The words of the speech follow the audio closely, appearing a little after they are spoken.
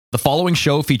The following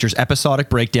show features episodic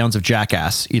breakdowns of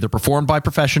Jackass, either performed by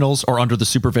professionals or under the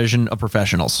supervision of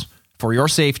professionals. For your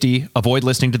safety, avoid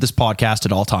listening to this podcast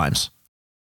at all times.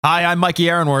 Hi, I'm Mikey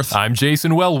Aaronworth. I'm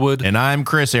Jason Wellwood. And I'm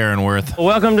Chris Aaronworth.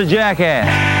 Welcome to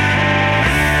Jackass.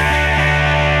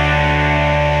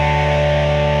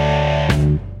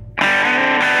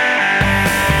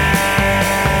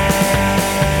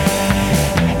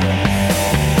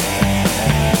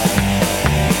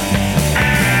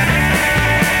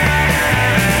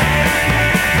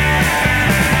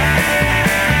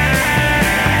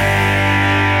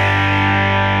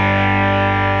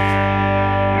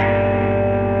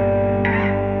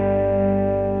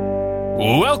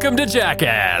 Welcome to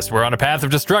Jackass. We're on a path of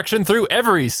destruction through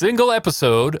every single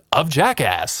episode of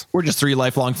Jackass. We're just three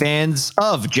lifelong fans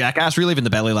of Jackass, reliving the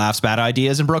belly laughs, bad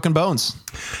ideas, and broken bones.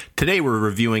 Today we're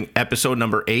reviewing episode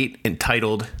number 8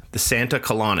 entitled The Santa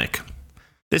Colonic.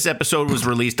 This episode was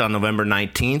released on November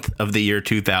 19th of the year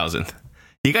 2000.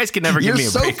 You guys can never give me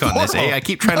a break on this, eh? I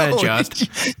keep trying to adjust.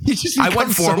 I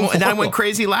went formal and then I went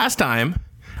crazy last time.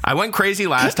 You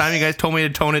guys told me to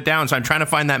tone it down, so I'm trying to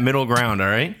find that middle ground, all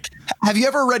right? Have you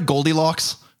ever read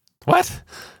Goldilocks? What?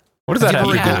 What does that have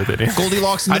to do with it?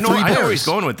 Goldilocks and the I Three know Bears. where he's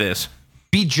going with this.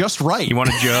 Be just right. You want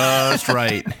it just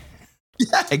right.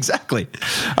 Yeah, exactly.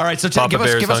 All right, so Papa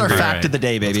give us our hungry. fact of the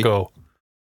day, baby. Let's go.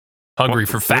 Hungry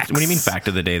for facts. What do you mean fact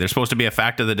of the day? There's supposed to be a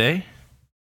fact of the day?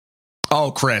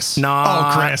 Oh, Chris.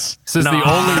 Nah. Oh, Chris. This is the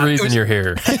only reason you're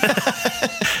here.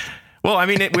 Well, I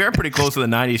mean, we are pretty close to the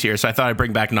 90s here, so I thought I'd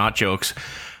bring back not jokes.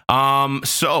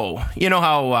 So, you know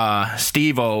how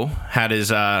Steve-O had his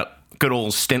good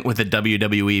old stint with the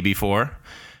WWE before?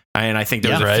 And I think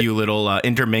there was a few little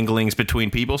interminglings between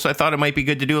people, so I thought it might be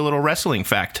good to do a little wrestling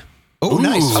fact. Oh,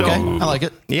 nice. Ooh. Okay, I like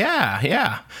it.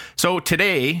 Yeah. So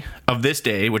today, of this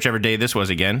day, whichever day this was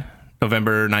again,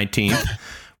 November 19th,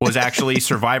 was actually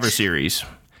Survivor Series.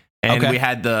 And we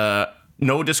had the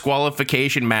no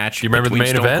disqualification match You remember between the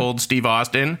main Stone event? Cold Steve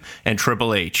Austin and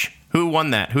Triple H. Who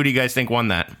won that? Who do you guys think won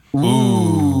that?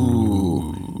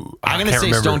 Ooh. I'm going to can't say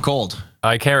remember. Stone Cold.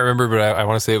 I can't remember, but I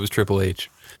want to say it was Triple H.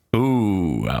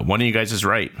 Ooh, one of you guys is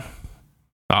right.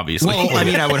 Obviously. Well, I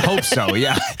mean, I would hope so,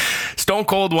 yeah. Stone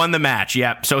Cold won the match.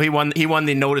 Yep. So he won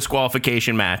the no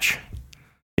disqualification match.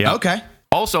 Yeah. Okay.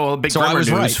 Also, a big So I grimmer was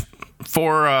news. right.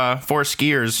 Four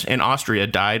skiers in Austria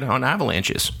died on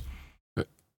avalanches. What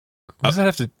does that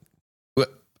have to...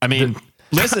 I mean,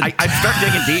 listen. I started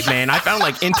digging deep, man. I found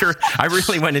I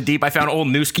really went in deep. I found old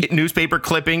newspaper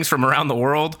clippings from around the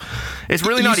world. It's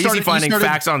really not easy finding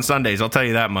facts on Sundays. I'll tell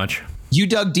you that much. You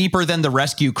dug deeper than the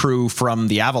rescue crew from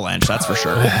the avalanche, that's for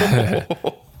sure.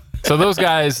 So those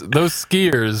guys, those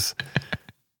skiers,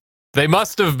 they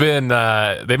must have been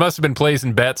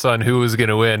placing bets on who was going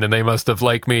to win, and they must have,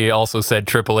 like me, also said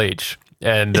Triple H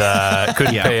and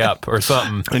couldn't pay up or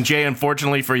something. And Jay,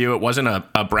 unfortunately for you, it wasn't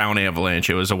a brown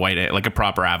avalanche. It was a white, like a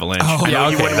proper avalanche. Oh, I know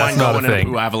okay, you wouldn't that's mind not a going in a thing.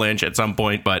 blue avalanche at some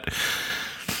point, but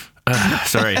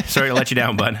sorry to let you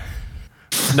down, bud.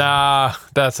 Nah,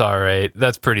 that's all right.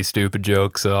 That's a pretty stupid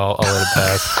joke, so I'll let it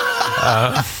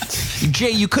pass.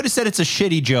 Jay, you could have said it's a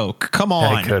shitty joke. Come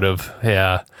I on. could have.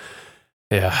 Yeah,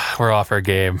 we're off our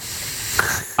game.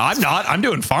 I'm not. I'm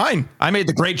doing fine. I made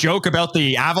the great joke about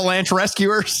the avalanche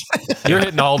rescuers. You're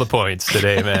hitting all the points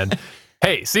today, man.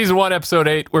 Hey, season 1, episode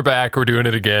 8, we're back. We're doing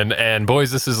it again. And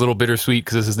boys, this is a little bittersweet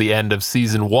because this is the end of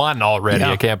season 1 already.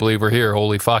 Yeah. I can't believe we're here.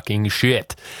 Holy fucking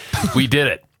shit. We did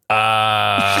it.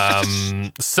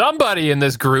 Somebody in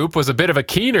this group was a bit of a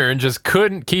keener and just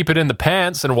couldn't keep it in the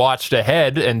pants and watched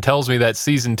ahead and tells me that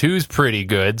season 2 is pretty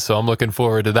good, so I'm looking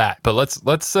forward to that. But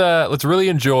let's really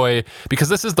enjoy, because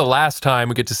this is the last time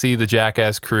we get to see the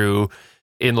Jackass crew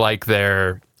in like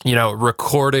their,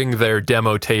 recording their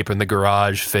demo tape in the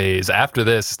garage phase. After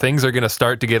this, things are going to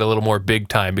start to get a little more big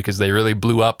time because they really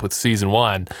blew up with season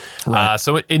 1. Right.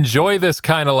 So enjoy this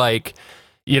kind of like,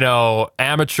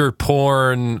 amateur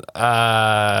porn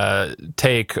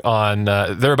take on.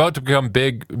 They're about to become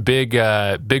big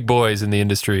boys in the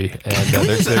industry, and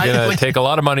they're going to take a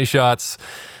lot of money shots.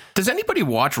 Does anybody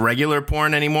watch regular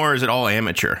porn anymore, or is it all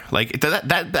amateur? Like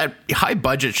that high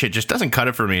budget shit just doesn't cut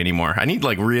it for me anymore. I need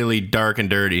like really dark and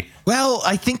dirty. Well,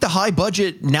 I think the high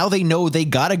budget, now they know they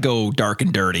got to go dark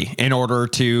and dirty in order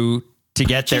to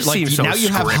get there. Just Like seems so now you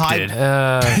have scripted.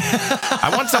 high.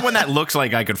 I want someone that looks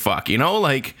like I could fuck,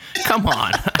 Like, come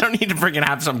on. I don't need to freaking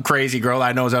have some crazy girl that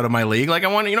I know is out of my league. Like, I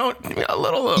want, a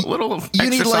little You extra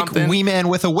need like something. Wee Man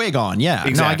with a wig on. Yeah.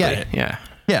 Exactly. No, I get it.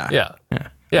 Yeah.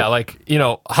 Yeah, like,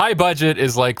 high budget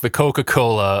is like the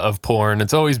Coca-Cola of porn.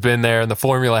 It's always been there, and the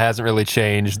formula hasn't really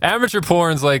changed. Amateur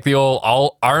porn's like the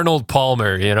old Arnold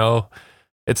Palmer,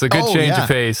 It's a good change of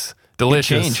pace.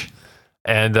 delicious. Change.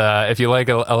 And if you like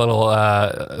a little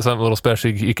something a little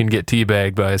special, you can get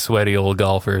teabagged by a sweaty old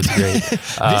golfer. It's great.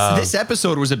 This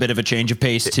episode was a bit of a change of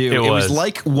pace too. It was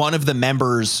like one of the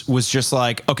members was just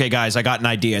like, "Okay, guys, I got an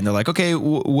idea," and they're like, "Okay,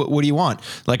 what do you want?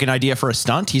 Like an idea for a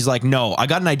stunt?" He's like, "No, I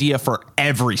got an idea for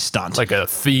every stunt, like a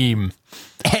theme."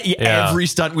 Every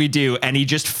stunt we do, and he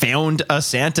just found a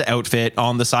Santa outfit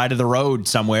on the side of the road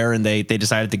somewhere, and they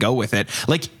decided to go with it.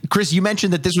 Like Chris, you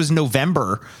mentioned that this was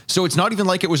November, so it's not even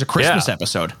like it was a Christmas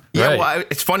episode. Yeah, right. Well,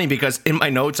 it's funny because in my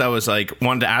notes I was like,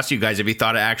 wanted to ask you guys if you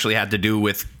thought it actually had to do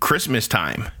with Christmas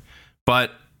time,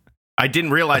 but I didn't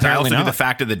realize. Apparently I also knew the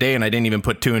fact of the day, and I didn't even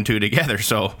put two and two together.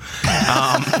 So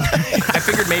I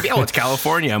figured maybe, it's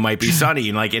California, it might be sunny,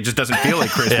 and like it just doesn't feel like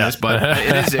Christmas, but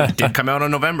it did come out on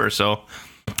November, so.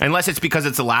 Unless it's because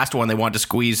it's the last one, they want to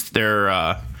squeeze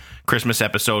their Christmas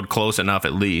episode close enough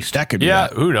at least. That could be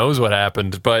who knows what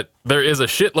happened, but there is a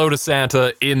shitload of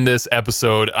Santa in this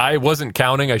episode. I wasn't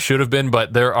counting, I should have been,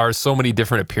 but there are so many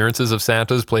different appearances of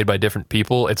Santas played by different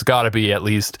people. It's got to be at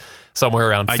least somewhere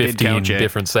around 15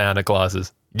 different Santa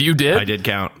Clauses. You did? I did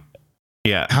count.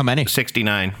 Yeah. How many?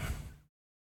 69.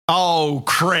 Oh,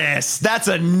 Chris, that's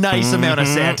a nice amount of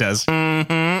Santas.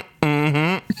 Don't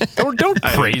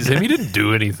praise him. He didn't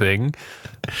do anything.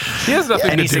 He has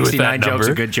nothing to do with that number. Joke's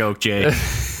a good joke, Jay.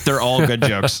 They're all good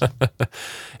jokes.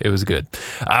 It was good.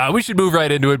 We should move right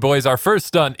into it, boys. Our first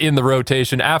stunt in the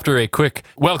rotation after a quick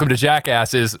welcome to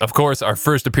Jackass is, of course, our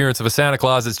first appearance of a Santa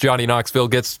Claus. It's Johnny Knoxville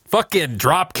gets fucking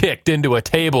drop kicked into a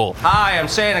table. Hi, I'm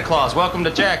Santa Claus. Welcome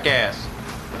to Jackass.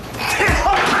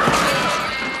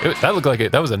 That looked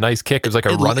like that was a nice kick. It was like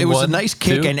a running one. It was a nice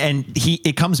kick, too. and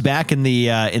it comes back in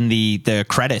the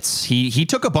credits. He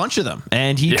took a bunch of them,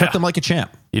 and he took them like a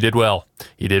champ. He did well.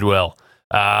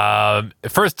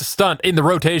 First stunt in the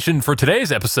rotation for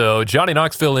today's episode, Johnny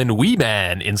Knoxville in Wee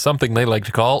Man in something they like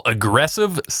to call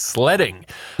aggressive sledding.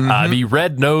 The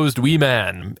red-nosed Wee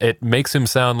Man. It makes him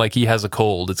sound like he has a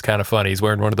cold. It's kind of funny. He's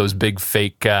wearing one of those big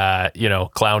fake,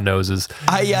 clown noses.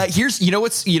 Here's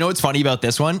what's funny about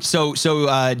this one. So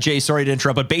Jay, sorry to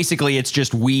interrupt, but basically it's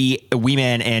just Wee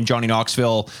Man and Johnny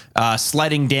Knoxville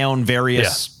sledding down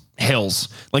various hills,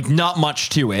 like not much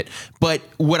to it. But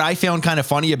what I found kind of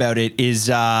funny about it is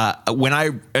when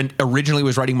I originally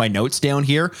was writing my notes down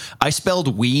here, I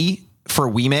spelled Wii for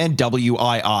Wii Man,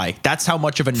 W-I-I. That's how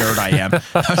much of a nerd I am.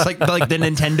 I was like the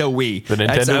Nintendo Wii. The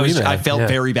Nintendo Wii Man. I felt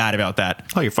very bad about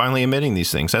that. Oh, you're finally admitting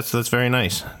these things. That's very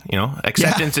nice.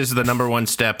 Acceptance is the number one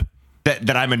step.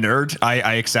 That I'm a nerd,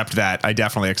 I accept that. I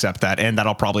definitely accept that, and that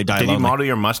I'll probably die. Did lonely. you model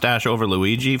your mustache over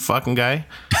Luigi, fucking guy?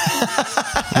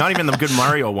 Not even the good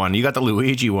Mario one. You got the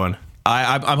Luigi one.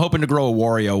 I'm hoping to grow a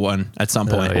Wario one at some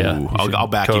point. Ooh, I'll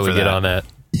back you for that. Get on that.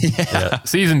 Yeah.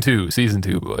 Season two,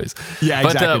 boys. Yeah,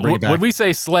 exactly. But when we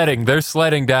say sledding, they're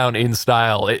sledding down in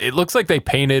style. It looks like they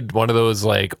painted one of those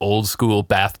like old school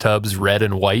bathtubs red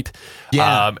and white.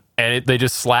 Yeah. And they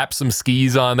just slap some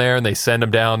skis on there and they send them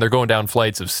down. They're going down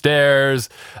flights of stairs.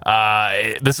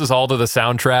 This is all to the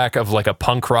soundtrack of like a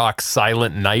punk rock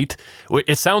Silent Night.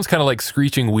 It sounds kind of like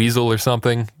Screeching Weasel or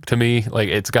something to me. Like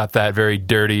it's got that very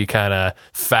dirty kind of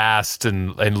fast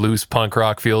and loose punk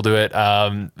rock feel to it.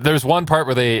 There's one part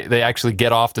where they actually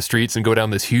get off the streets and go down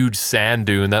this huge sand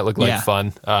dune. That looked like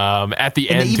fun. At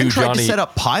the end, they even tried Johnny to set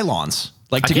up pylons.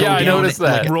 Like to go I down, noticed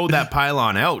that. Like rode that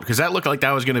pylon out because that looked like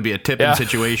that was going to be a tipping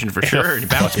situation for sure. He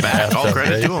bounced back. All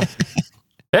credit to him.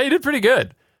 Yeah, he did pretty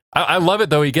good. I love it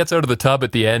though. He gets out of the tub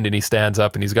at the end and he stands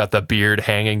up and he's got the beard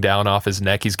hanging down off his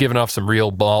neck. He's giving off some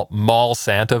real mall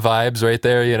Santa vibes right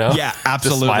there. Yeah,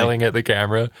 absolutely. Just smiling at the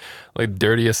camera, like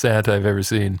dirtiest Santa I've ever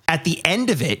seen. At the end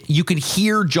of it, you can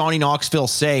hear Johnny Knoxville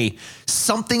say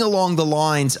something along the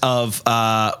lines of,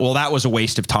 "Well, that was a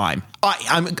waste of time."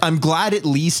 I'm glad at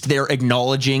least they're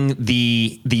acknowledging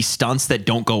the stunts that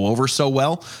don't go over so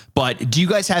well. But do you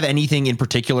guys have anything in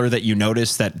particular that you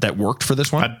noticed that worked for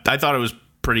this one? I thought it was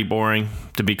pretty boring,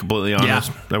 to be completely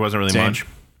honest. There wasn't really much.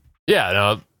 Yeah,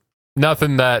 no,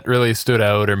 nothing that really stood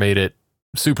out or made it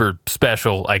super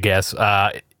special, I guess.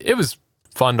 It was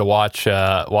fun to watch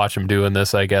him doing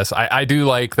this, I guess. I do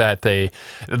like that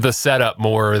the setup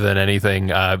more than anything.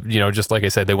 Just like I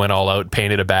said, they went all out,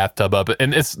 painted a bathtub up,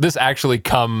 and this actually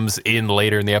comes in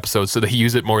later in the episode, so they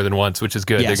use it more than once, which is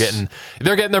good. Yes.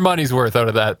 They're getting their money's worth out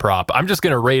of that prop. I'm just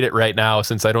gonna rate it right now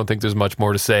since I don't think there's much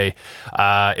more to say.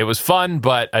 It was fun,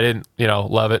 but I didn't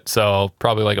love it, so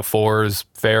probably like a 4 is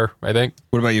fair, I think.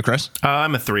 What about you, Chris?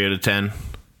 I'm a 3 out of 10.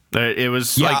 It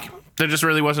was like there just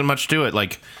really wasn't much to it.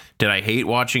 Like, did I hate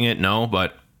watching it? No,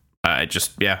 but I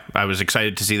was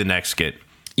excited to see the next skit.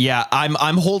 Yeah,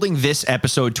 I'm holding this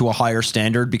episode to a higher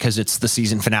standard because it's the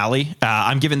season finale.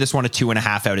 I'm giving this one a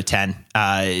 2.5 out of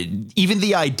 10. Even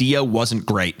the idea wasn't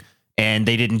great, and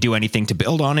they didn't do anything to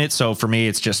build on it. So for me,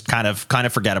 it's just kind of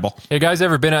forgettable. Hey guys,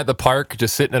 ever been at the park,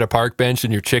 just sitting at a park bench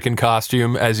in your chicken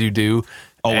costume as you do?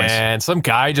 Always. And some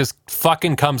guy just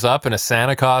fucking comes up in a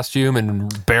Santa costume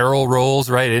and barrel rolls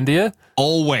right into you?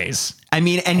 Always. I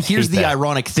mean, and here's the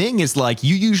ironic thing is like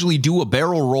you usually do a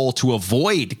barrel roll to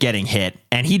avoid getting hit,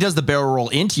 and he does the barrel roll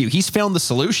into you. He's found the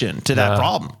solution to that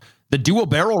problem. The dual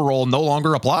barrel roll no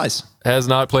longer applies. Has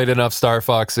not played enough Star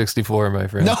Fox 64, my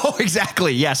friend. No,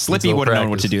 exactly. Yeah, Slippy would have known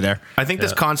what to do there. I think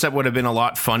this concept would have been a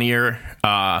lot funnier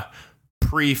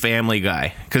pre-Family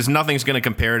Guy, because nothing's going to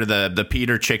compare to the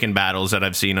Peter chicken battles that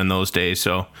I've seen in those days.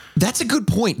 So that's a good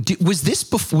point. Was this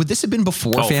before? Would this have been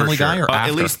before Family Guy or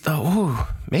after? At least,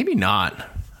 maybe not.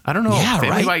 I don't know. Yeah,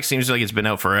 Family Guy seems like it's been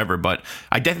out forever, but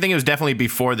I think it was definitely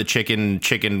before the chicken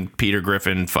Peter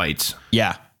Griffin fights.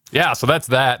 Yeah. Yeah, so that's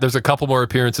that. There's a couple more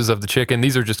appearances of the chicken.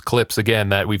 These are just clips, again,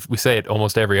 that we say it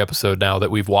almost every episode now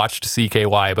that we've watched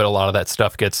CKY, but a lot of that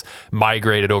stuff gets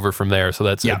migrated over from there. So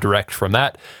that's direct from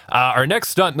that. Our next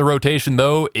stunt in the rotation,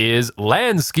 though, is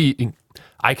land skiing.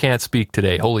 I can't speak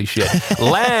today. Holy shit.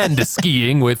 Land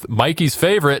skiing with Mikey's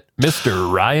favorite,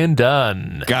 Mr. Ryan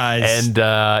Dunn. Guys.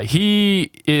 And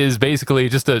he is basically,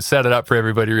 just to set it up for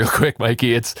everybody real quick,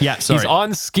 Mikey, he's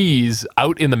on skis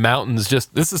out in the mountains.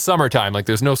 This is summertime. Like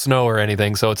there's no snow or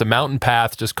anything. So it's a mountain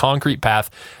path, just concrete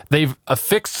path. They've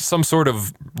affixed some sort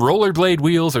of rollerblade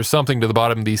wheels or something to the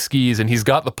bottom of these skis. And he's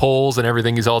got the poles and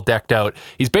everything. He's all decked out.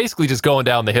 He's basically just going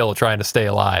down the hill trying to stay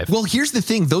alive. Well, here's the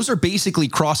thing. Those are basically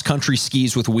cross-country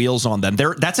skis with wheels on them.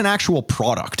 That's an actual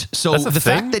product. So that's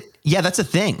fact that that's a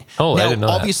thing. Oh, now, I didn't know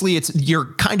obviously you're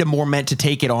kind of more meant to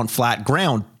take it on flat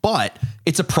ground, but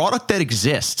it's a product that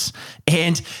exists.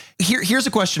 And here's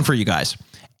a question for you guys.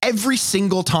 Every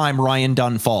single time Ryan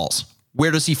Dunn falls,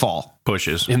 where does he fall?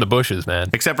 Bushes. In the bushes, man.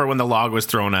 Except for when the log was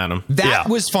thrown at him. That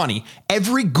was funny.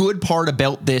 Every good part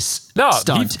about this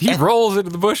stunt. He rolls into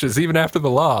the bushes even after the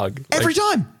log. Every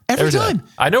time.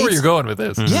 I know where you're going with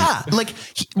this. Yeah. Like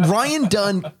Ryan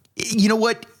Dunn, you know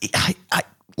what?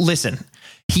 Listen,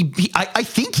 I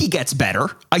think he gets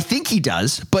better. I think he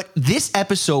does. But this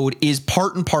episode is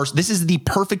part and parcel. This is the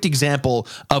perfect example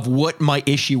of what my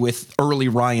issue with early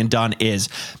Ryan Dunn is.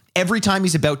 Every time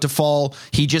he's about to fall,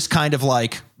 he just kind of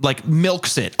like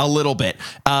milks it a little bit.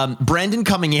 Brandon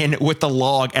coming in with the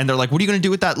log, and they're like, "What are you going to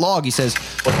do with that log?" He says,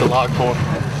 "What's the log for?"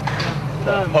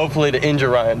 Hopefully to injure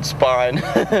Ryan's spine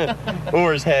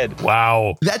or his head.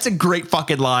 Wow. That's a great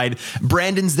fucking line.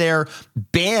 Brandon's there.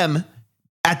 Bam.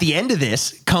 At the end of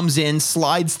this, comes in,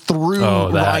 slides through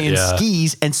Ryan's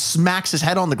skis and smacks his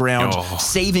head on the ground,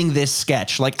 saving this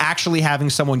sketch. Like actually having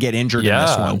someone get injured in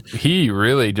this one. He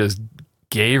really just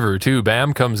gave her too.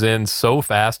 Bam comes in so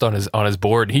fast on his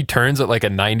board. He turns at like a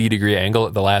 90-degree angle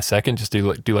at the last second just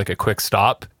to do like a quick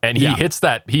stop. And he hits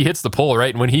the pole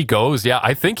right. And when he goes,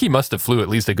 I think he must have flew at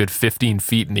least a good 15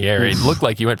 feet in the air. It looked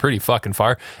like he went pretty fucking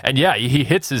far. And he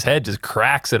hits his head, just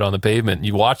cracks it on the pavement.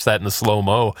 You watch that in the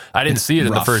slow-mo. I didn't see it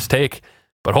in the first take,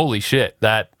 but holy shit,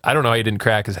 I don't know how he didn't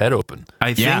crack his head open.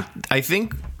 I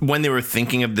think when they were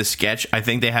thinking of the sketch, I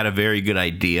think they had a very good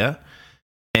idea.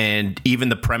 And even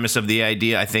the premise of the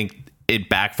idea, I think it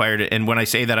backfired. And when I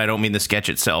say that, I don't mean the sketch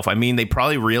itself. I mean, they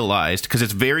probably realized, because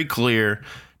it's very clear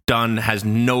Dunn has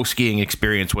no skiing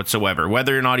experience whatsoever.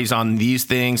 Whether or not he's on these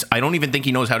things, I don't even think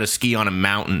he knows how to ski on a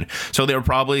mountain. So they were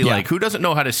probably like, who doesn't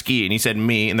know how to ski? And he said,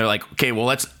 me. And they're like, okay, well,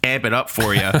 let's amp it up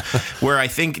for you. Where I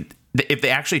think if they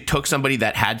actually took somebody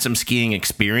that had some skiing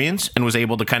experience and was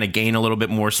able to kind of gain a little bit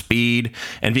more speed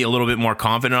and be a little bit more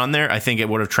confident on there, I think it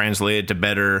would have translated to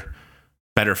better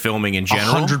filming in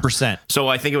general. 100%. So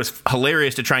I think it was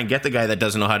hilarious to try and get the guy that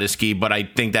doesn't know how to ski, but I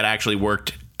think that actually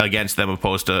worked against them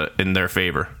opposed to in their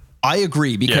favor. I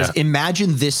agree, because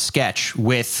imagine this sketch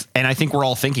with, and I think we're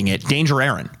all thinking it, Danger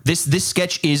Aaron. This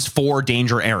sketch is for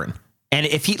Danger Aaron. And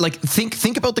if he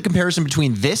think about the comparison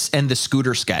between this and the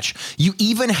scooter sketch. You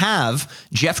even have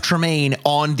Jeff Tremaine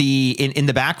on in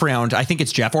the background. I think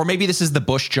it's Jeff, or maybe this is the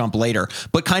bush jump later,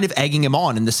 but kind of egging him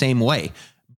on in the same way.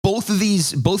 Both of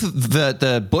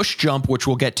the bush jump, which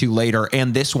we'll get to later,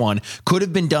 and this one could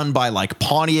have been done by like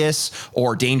Pontius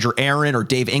or Danger Aaron or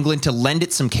Dave England to lend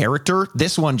it some character.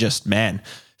 This one just,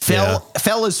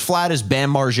 fell as flat as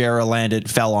Bam Margera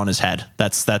fell on his head.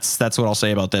 That's what I'll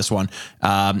say about this one.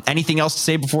 Anything else to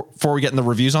say before we get in the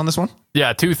reviews on this one?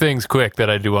 Yeah, two things quick that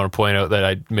I do want to point out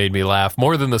that made me laugh.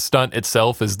 More than the stunt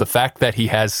itself is the fact that he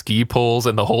has ski poles,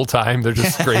 and the whole time they're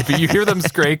just scraping. You hear them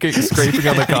scraping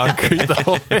on the concrete the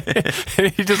whole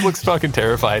way. He just looks fucking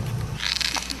terrified.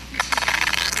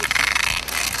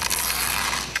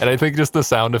 And I think just the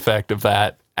sound effect of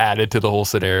that added to the whole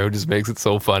scenario just makes it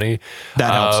so funny.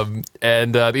 That helps.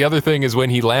 And the other thing is when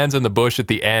he lands in the bush at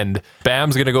the end,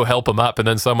 Bam's going to go help him up. And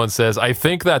then someone says, I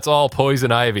think that's all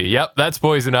poison ivy. Yep, that's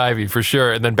poison ivy for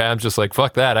sure. And then Bam's just like,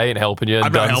 fuck that. I ain't helping you. And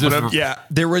I'm not Dunn's helping just- him. Yeah.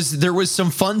 There was some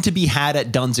fun to be had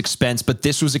at Dunn's expense, but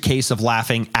this was a case of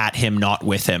laughing at him, not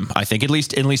with him. I think, at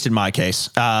least in my case.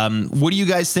 What do you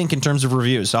guys think in terms of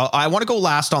reviews? I want to go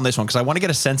last on this one because I want to get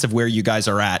a sense of where you guys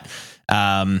are at. You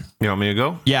want me to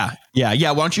go? Yeah.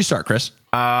 Why don't you start, Chris?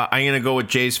 I'm going to go with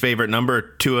Jay's favorite number,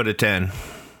 2 out of 10.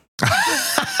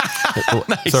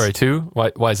 Nice. Sorry, 2?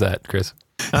 Why is that, Chris?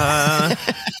 I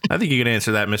think you can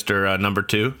answer that, Mr. Number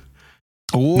 2.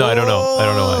 No, I don't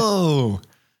know why.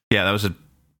 Yeah, that was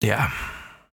yeah.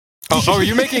 Oh, are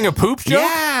you making a poop joke?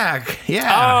 Yeah.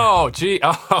 Oh, gee.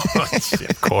 Oh,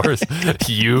 of course.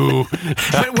 You.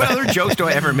 What other jokes do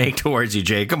I ever make towards you,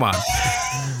 Jay? Come on.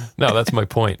 No, that's my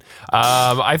point.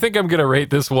 I think I'm going to rate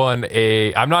this one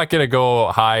I'm not going to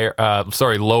go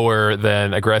lower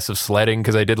than aggressive sledding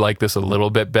because I did like this a little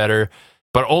bit better.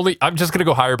 But I'm just going to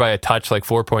go higher by a touch, like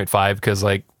 4.5, because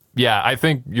I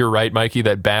think you're right, Mikey,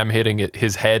 that Bam hitting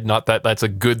his head, not that that's a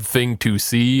good thing to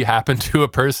see happen to a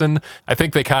person. I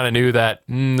think they kind of knew that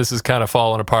this is kind of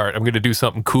falling apart. I'm going to do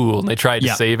something cool. And they tried to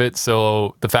save it.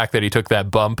 So the fact that he took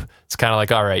that bump, it's kind of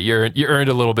like, all right, you earned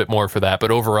a little bit more for that. But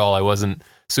overall, I wasn't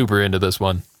super into this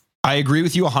one. I agree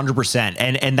with you 100%.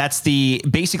 And that's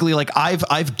basically like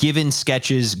I've given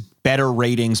sketches better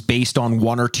ratings based on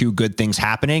one or two good things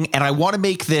happening. And I want to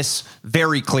make this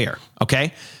very clear.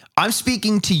 Okay. I'm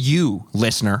speaking to you,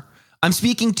 listener. I'm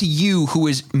speaking to you who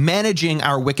is managing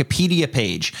our Wikipedia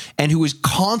page and who is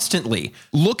constantly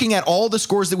looking at all the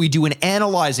scores that we do and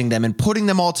analyzing them and putting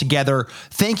them all together.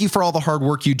 Thank you for all the hard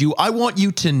work you do. I want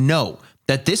you to know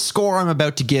that this score I'm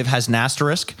about to give has an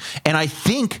asterisk, and I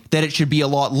think that it should be a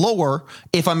lot lower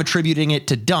if I'm attributing it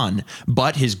to Dunn.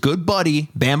 But his good buddy,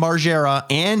 Bam Margera,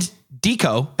 and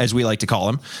Deco, as we like to call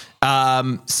him,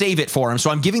 save it for him. So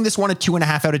I'm giving this one a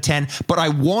 2.5 out of 10, but I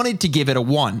wanted to give it a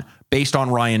 1 based on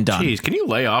Ryan Dunn. Jeez, can you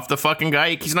lay off the fucking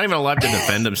guy? He's not even allowed to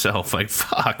defend himself. Like,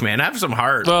 fuck, man, have some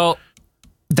heart. Well,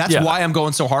 that's why I'm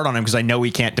going so hard on him, because I know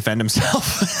he can't defend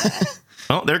himself.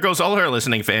 Well, there goes all our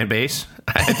listening fan base.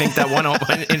 I think that one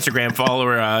Instagram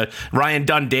follower, Ryan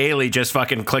Dunn Daily, just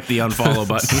fucking clicked the unfollow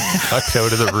button. Tucked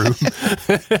out of the room.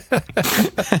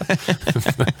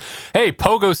 Hey,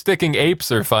 pogo sticking apes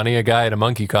are funny. A guy in a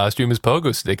monkey costume is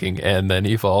pogo sticking, and then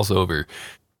he falls over.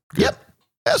 Good. Yep,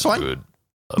 that's fine. Good.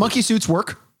 Monkey suits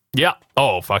work. Yeah.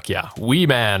 Oh, fuck yeah. Wee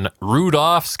Man,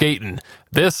 Rudolph skating.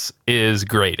 This is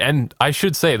great. And I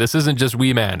should say, this isn't just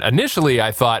Wee Man. Initially,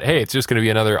 I thought, hey, it's just going to be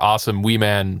another awesome Wee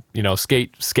Man,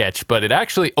 skate sketch, but it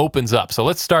actually opens up. So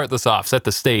let's start this off, set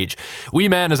the stage. Wee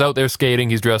Man is out there skating.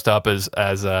 He's dressed up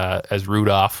as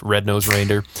Rudolph, red-nosed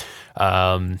reindeer.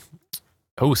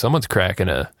 Someone's cracking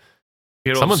a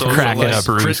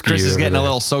brewski. Chris is getting a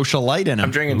little social light in him.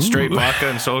 I'm drinking straight vodka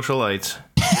and socialites.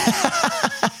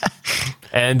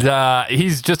 And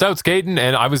he's just out skating,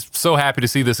 and I was so happy to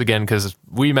see this again because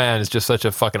Wee Man is just such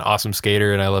a fucking awesome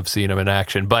skater, and I love seeing him in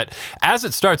action. But as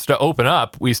it starts to open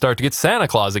up, we start to get Santa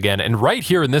Claus again. And right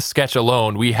here in this sketch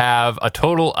alone, we have a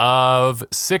total of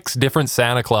 6 different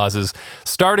Santa Clauses,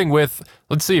 starting with,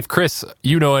 let's see if, Chris,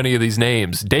 you know any of these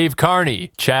names. Dave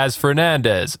Carney, Chaz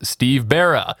Fernandez, Steve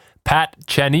Barra, Pat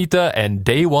Chanita, and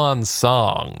Daewon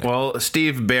Song. Well,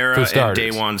 Steve Barra and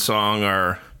Daewon Song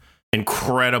are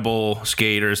incredible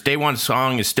skaters. Daewon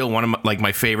Song is still one of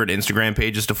my favorite Instagram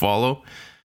pages to follow.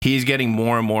 He's getting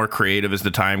more and more creative as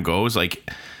the time goes.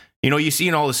 You've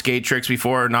seen all the skate tricks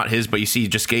before, not his, but you see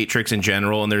just skate tricks in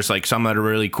general, and there's some that are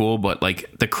really cool, but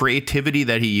the creativity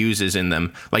that he uses in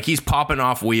them, he's popping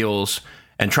off wheels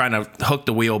and trying to hook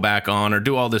the wheel back on or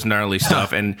do all this gnarly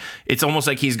stuff. And it's almost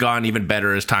like he's gotten even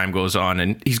better as time goes on,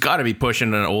 and he's got to be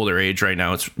pushing an older age right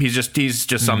now. He's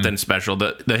just something special.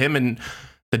 The him and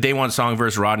the Daewon Song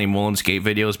versus Rodney Mullen skate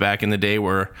videos back in the day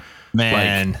were,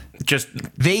 man,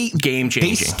 game changing.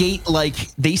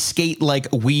 They skate like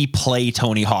we play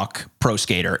Tony Hawk Pro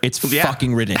Skater. It's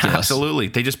fucking ridiculous. Absolutely.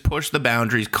 They just push the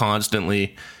boundaries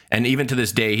constantly. And even to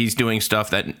this day, he's doing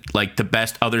stuff that the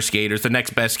best other skaters, the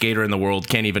next best skater in the world,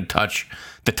 can't even touch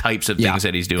the types of things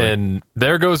that he's doing. And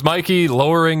there goes Mikey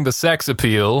lowering the sex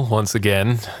appeal once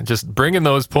again, just bringing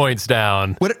those points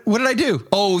down. What did I do?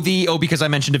 Because I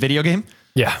mentioned a video game?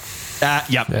 Yeah.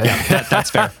 That's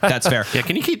fair. That's fair. Yeah,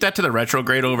 can you keep that to the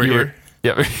retrograde over here?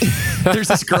 Yeah. There's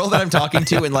this girl that I'm talking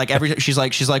to, and like she's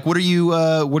like, what are you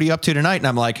up to tonight? And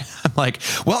I'm like,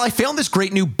 well, I found this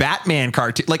great new Batman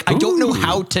cartoon. Like, I don't know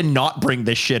how to not bring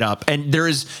this shit up, and there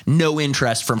is no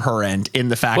interest from her end in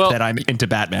the fact that I'm into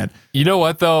Batman. You know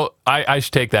what though? I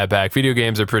should take that back. Video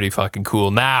games are pretty fucking cool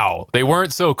now. They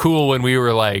weren't so cool when we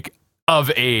were like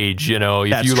of age, you know,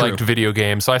 if you liked video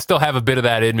games. So I still have a bit of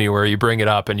that in me where you bring it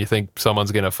up and you think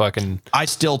someone's going to fucking... I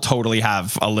still totally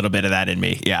have a little bit of that in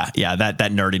me. Yeah. That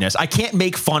nerdiness. I can't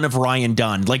make fun of Ryan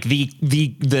Dunn, like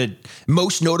the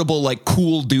most notable, like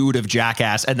cool dude of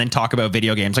Jackass, and then talk about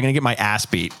video games. I'm going to get my ass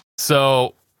beat.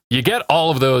 So you get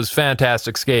all of those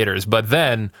fantastic skaters, but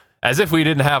then, as if we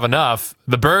didn't have enough,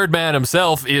 the Birdman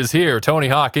himself is here. Tony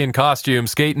Hawk in costume,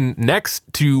 skating next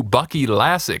to Bucky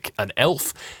Lasek, an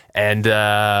elf. And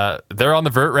they're on the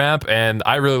vert ramp, and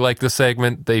I really like this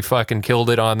segment. They fucking killed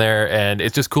it on there, and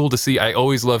it's just cool to see. I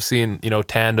always love seeing, you know,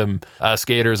 tandem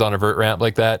skaters on a vert ramp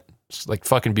like that. It's like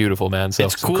fucking beautiful, man. So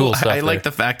it's cool stuff. I like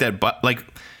the fact that,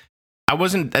 I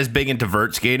wasn't as big into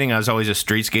vert skating. I was always a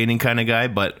street skating kind of guy,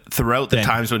 but throughout the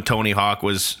times when Tony Hawk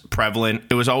was prevalent,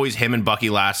 it was always him and Bucky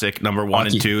Lasek, number 1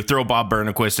 and 2. Throw Bob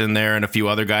Burnquist in there and a few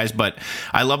other guys, but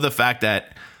I love the fact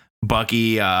that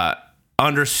Bucky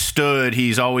understood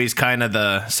he's always kind of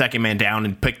the second man down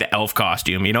and picked the elf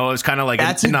costume. You know, it was kind of like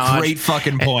that's a great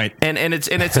fucking point. And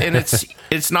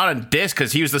it's not a diss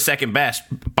because he was the second best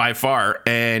by far,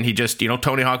 and he just, you know,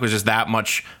 Tony Hawk was just that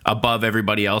much above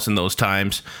everybody else in those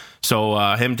times. So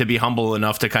him to be humble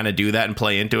enough to kind of do that and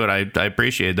play into it, I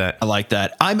appreciate that. I like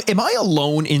that. Am I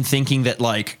alone in thinking that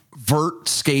like vert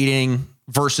skating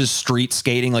versus street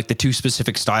skating, like the two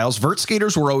specific styles? Vert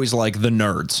skaters were always like the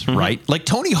nerds, right? Like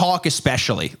Tony Hawk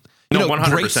especially, you know,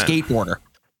 100%. Great skateboarder,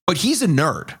 but he's a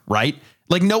nerd, right?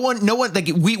 Like no one,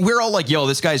 like we're all like, yo,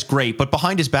 this guy's great, but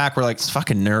behind his back, we're like, this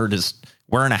fucking nerd is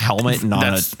wearing a helmet and on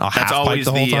a half pipe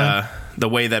the whole time. The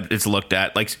way that it's looked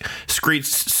at, like Screet,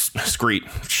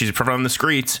 she's from the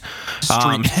Screets.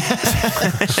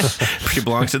 She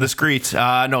belongs to the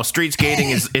Screets. No, street skating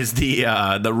is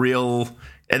the real.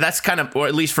 That's kind of, or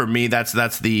at least for me, that's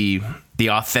the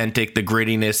authentic, the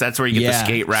grittiness. That's where you get the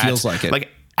skate rats. Feels like it. Like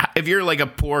if you're like a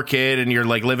poor kid and you're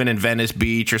like living in Venice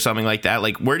Beach or something like that,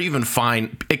 like where do you even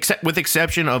find, with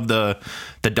exception of the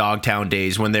Dogtown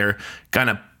days when they're kind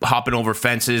of hopping over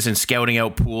fences and scouting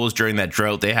out pools during that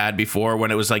drought they had before,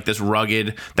 when it was like this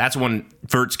rugged, that's when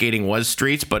vert skating was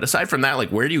streets. But aside from that, like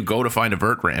where do you go to find a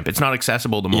vert ramp? It's not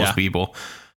accessible to most people.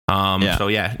 So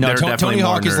yeah, no, Tony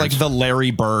Hawk is like the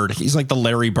Larry Bird. He's like the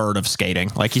Larry Bird of skating.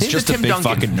 Like he's just a big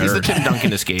fucking nerd. He's the Tim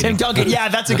Duncan of skating. Tim Duncan. Yeah,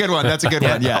 that's a good one. That's a good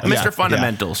one. Yeah, Mr.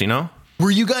 Fundamentals, you know? Were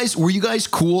you guys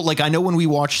cool? Like I know when we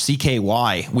watched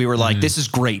CKY, we were like, this is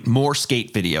great. More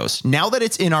skate videos. Now that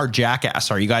it's in our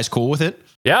Jackass, are you guys cool with it?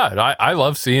 Yeah, I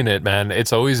love seeing it, man.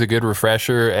 It's always a good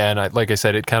refresher. And like I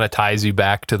said, it kind of ties you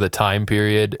back to the time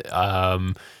period.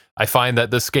 I find that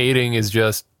the skating is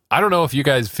just, I don't know if you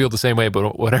guys feel the same way,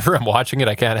 but whenever I'm watching it,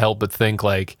 I can't help but think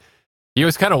like, you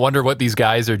always kind of wonder what these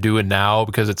guys are doing now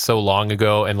because it's so long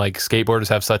ago, and like skateboarders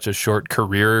have such a short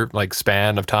career like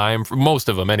span of time, for most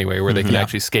of them anyway, where they can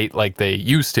actually skate like they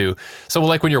used to. So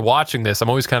like when you're watching this, I'm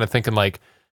always kind of thinking like,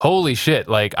 holy shit,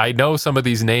 like I know some of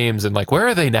these names and like where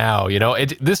are they now? You know, I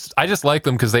just like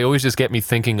them because they always just get me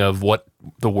thinking of what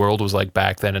the world was like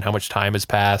back then and how much time has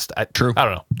passed. True. I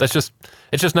don't know. It's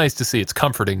just nice to see. It's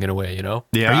comforting in a way, you know?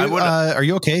 Yeah. Are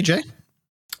you okay, Jay?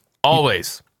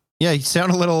 Always. Yeah, you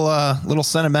sound a little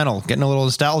sentimental, getting a little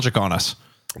nostalgic on us.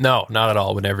 No, not at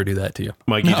all. Would never do that to you,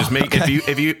 Mike. You just make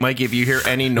if you hear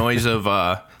any noise of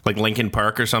like Linkin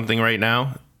Park or something right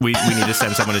now, we need to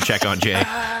send someone to check on Jay.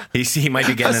 He might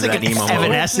be getting into that emo mode.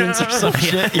 Evanescence or some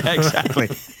shit. Yeah, exactly.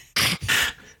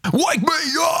 Wake me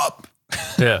up.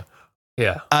 Yeah.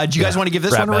 Yeah. Do you guys want to give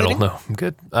this one a rating? No, I'm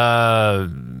good.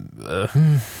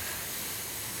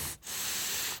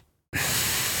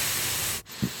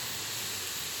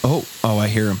 Oh, I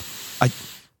hear him. I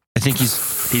think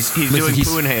he's doing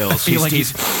poo inhales. He's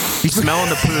smelling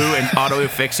the poo and auto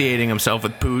asphyxiating himself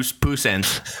with poo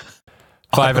scents.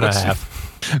 5.5.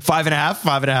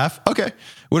 5.5. Okay.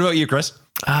 What about you, Chris?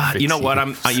 You know what?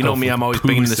 I'm me. I'm always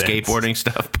big into the skateboarding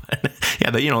stuff.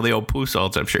 But yeah, the old poo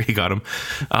salts. I'm sure he got them.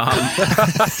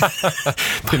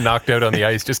 Been knocked out on the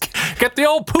ice. Just get the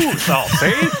old poo salts,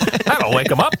 eh? That'll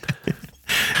wake him up.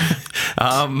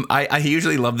 I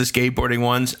usually love the skateboarding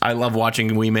ones. I love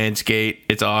watching Wee Man skate.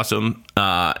 It's awesome.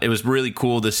 It was really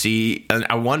cool to see. And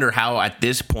I wonder how at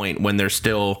this point, when they're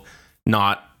still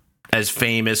not as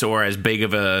famous or as big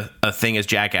of a thing as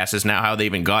Jackass is now, how they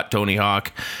even got Tony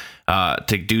Hawk.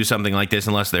 to do something like this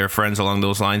unless they're friends along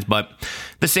those lines. But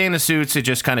the Santa suits, it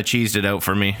just kind of cheesed it out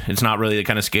for me. It's not really the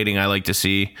kind of skating I like to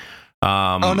see.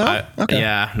 Oh no? Okay.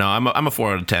 Yeah, no, I'm a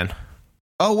 4 out of 10.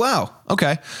 Oh wow.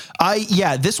 Okay.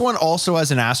 This one also has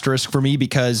an asterisk for me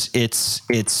because it's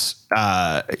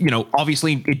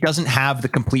obviously it doesn't have the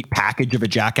complete package of a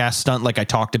Jackass stunt like I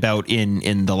talked about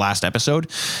in the last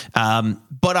episode.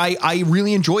 But I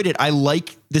really enjoyed it. I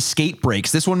like the skate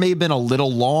breaks. This one may have been a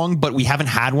little long, but we haven't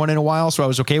had one in a while, so I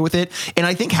was okay with it. And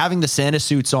I think having the Santa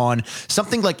suits on,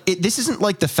 something like it, this isn't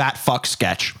like the fat fuck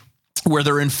sketch where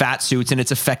they're in fat suits and it's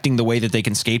affecting the way that they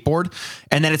can skateboard.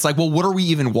 And then it's like, well, what are we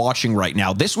even watching right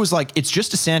now? This was like, it's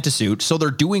just a Santa suit. So they're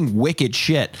doing wicked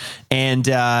shit and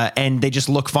they just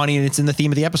look funny and it's in the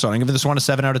theme of the episode. I'm giving this one a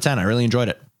 7 out of 10. I really enjoyed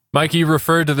it. Mike, you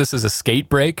referred to this as a skate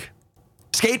break.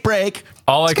 Skate break.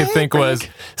 All I could think was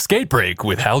skate break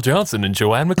with Hal Johnson and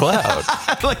Joanne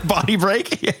McLeod. Like body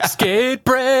break. Yeah. Skate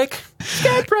break.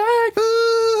 Skate break.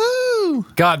 Ooh.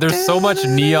 God, there's so much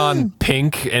neon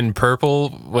pink and purple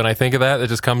when I think of that. It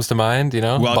just comes to mind, you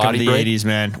know? Welcome body to the break. 80s,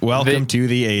 man. Welcome to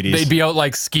the 80s. They'd be out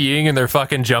like skiing in their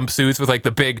fucking jumpsuits with like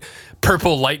the big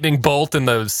purple lightning bolt and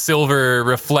the silver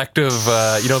reflective,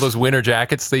 those winter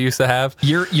jackets they used to have.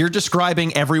 You're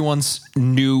describing everyone's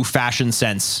new fashion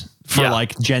sense for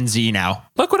like Gen Z now.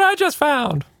 Look what I just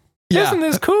found. Yeah. Isn't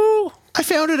this cool? I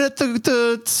found it at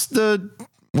the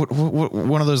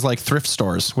one of those like thrift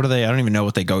stores. What are they? I don't even know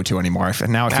what they go to anymore.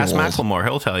 Now I feel Ask old. Macklemore,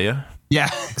 he'll tell you. Yeah.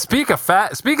 Speaking of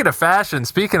fashion,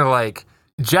 speaking of like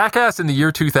Jackass in the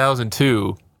year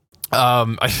 2002.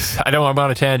 I know I'm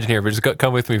on a tangent here, but just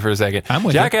come with me for a second. I'm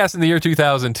with Jackass in the year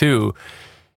 2002.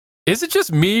 Is it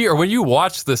just me, or when you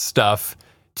watch this stuff,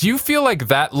 do you feel like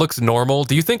that looks normal?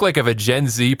 Do you think like if a Gen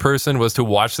Z person was to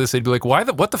watch this, they'd be like,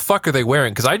 what the fuck are they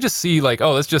wearing? Because I just see like,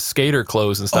 oh, that's just skater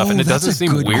clothes and stuff. And it doesn't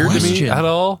seem weird to me at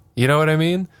all. You know what I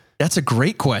mean? That's a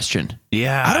great question.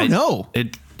 Yeah. I don't know.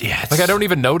 Like I don't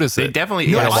even notice it. They definitely.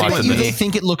 No, I bet you they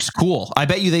think it looks cool. I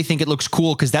bet you they think it looks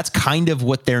cool because that's kind of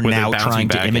what they're now trying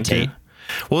to imitate.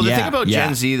 Well, the thing about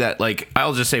Gen Z that like,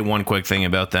 I'll just say one quick thing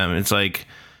about them. It's like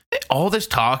all this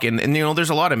talk and there's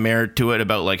a lot of merit to it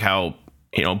about like how,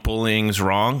 bullying's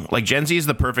wrong. Like Gen Z is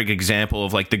the perfect example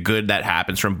of like the good that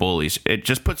happens from bullies. It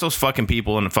just puts those fucking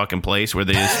people in a fucking place where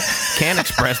they just can't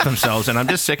express themselves. And I'm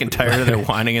just sick and tired of their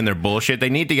whining and their bullshit. They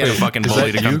need to get a fucking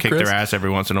bully to come kick their ass every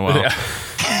once in a while. Yeah.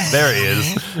 There he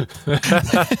is.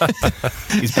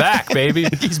 He's back, baby.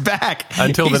 He's back.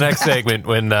 Until the next segment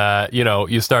when,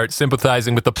 you start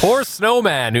sympathizing with the poor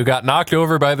snowman who got knocked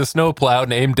over by the snowplow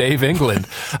named Dave England.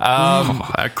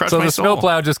 So the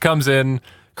snowplow just comes in,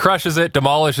 crushes it,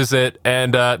 demolishes it,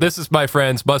 and this is, my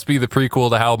friends, must be the prequel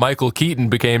to how Michael Keaton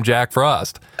became Jack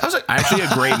Frost. That was actually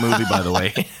a great movie, by the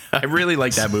way. I really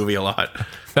like that movie a lot.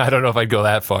 I don't know if I'd go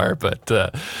that far, but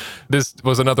this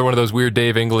was another one of those weird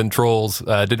Dave England trolls.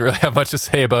 Didn't really have much to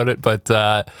say about it, but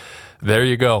there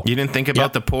you go. You didn't think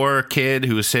about the poor kid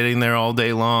who was sitting there all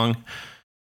day long.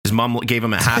 His mom gave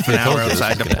him a half an hour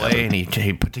outside to play, and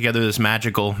he put together this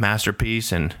magical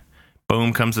masterpiece, and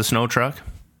boom comes the snow truck.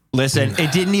 Listen,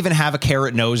 it didn't even have a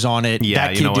carrot nose on it. Yeah,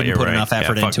 that kid didn't put enough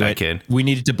effort into it. Kid. We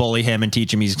needed to bully him and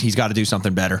teach him he's got to do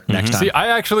something better next time. See, I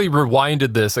actually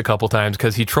rewinded this a couple times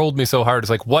because he trolled me so hard. It's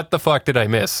like, what the fuck did I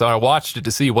miss? So I watched it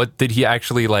to see what did he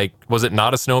actually like. Was it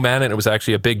not a snowman and it was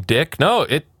actually a big dick? No,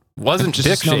 it wasn't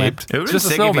dick shaped. It was just a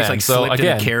snowman. snowman. Like so slipped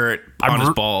again, in a carrot on his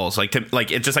balls, it's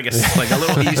just like a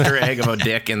little Easter egg of a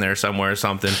dick in there somewhere or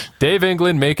something. Dave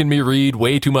England making me read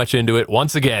way too much into it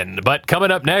once again. But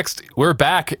coming up next, we're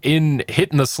back in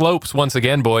hitting the slopes once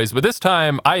again, boys. But this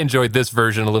time, I enjoyed this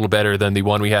version a little better than the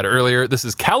one we had earlier. This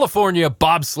is California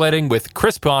bobsledding with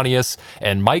Chris Pontius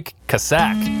and Mike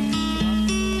Kasak.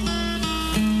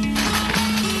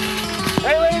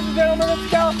 Hey, ladies and gentlemen,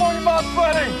 it's California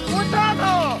bobsledding. What's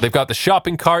up? They've got the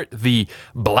shopping cart, the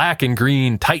black and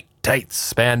green tight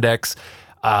spandex,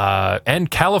 and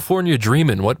California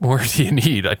Dreamin'. What more do you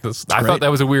need? I thought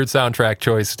that was a weird soundtrack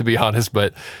choice, to be honest,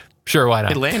 but sure, why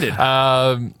not? It landed.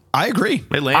 I agree.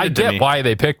 It landed. I get why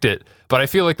they picked it, but I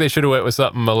feel like they should have went with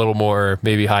something a little more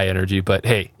maybe high energy. But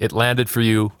hey, it landed for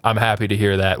you. I'm happy to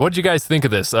hear that. What did you guys think of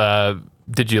this?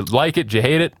 Did you like it? Did you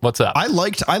hate it? What's up? I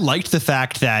liked the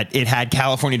fact that it had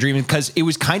California Dreaming because it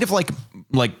was kind of like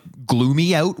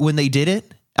gloomy out when they did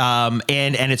it. And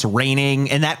it's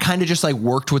raining, and that kind of just like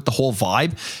worked with the whole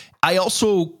vibe. I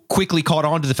also quickly caught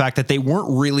on to the fact that they weren't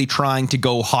really trying to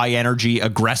go high energy,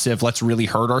 aggressive, let's really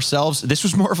hurt ourselves. This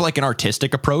was more of like an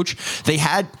artistic approach. They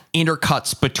had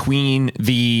intercuts between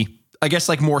the, I guess,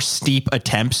 like more steep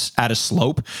attempts at a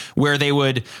slope where they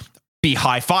would be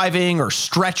high-fiving or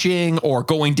stretching or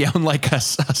going down like a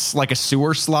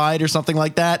sewer slide or something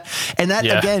like that. And that,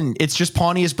 again, it's just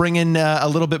Pontius bringing a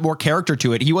little bit more character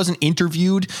to it. He wasn't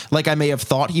interviewed like I may have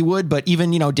thought he would, but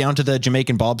even, down to the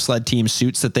Jamaican bobsled team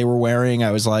suits that they were wearing,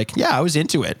 I was like, yeah, I was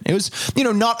into it. It was,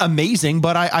 not amazing,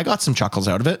 but I got some chuckles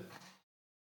out of it.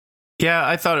 Yeah,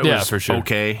 I thought it was for sure.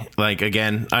 okay. Like,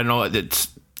 again, I know it's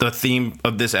the theme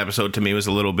of this episode to me was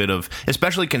a little bit of,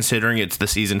 especially considering it's the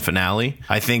season finale.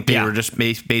 I think they were just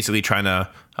basically trying to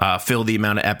fill the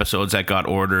amount of episodes that got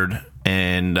ordered.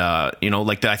 And, I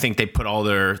think they put all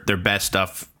their best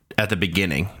stuff at the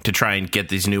beginning to try and get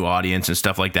these new audience and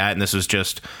stuff like that. And this was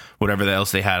just whatever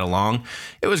else they had along.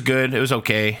 It was good. It was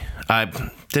okay. I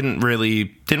didn't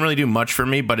really do much for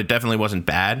me, but it definitely wasn't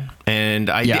bad. And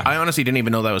I honestly didn't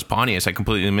even know that was Pontius. I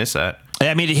completely missed that.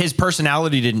 I mean, his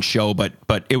personality didn't show, but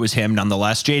it was him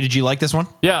nonetheless. Jay, did you like this one?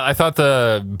 Yeah, I thought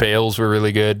the bales were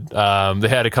really good. They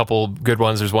had a couple good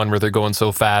ones. There's one where they're going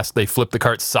so fast they flip the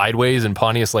cart sideways, and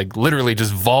Pontius literally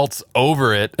just vaults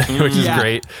over it, which is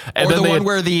great. And or then the one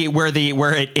where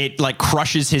it like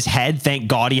crushes his head. Thank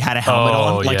God he had a helmet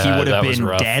on, like he would have been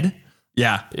dead.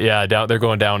 Yeah. They're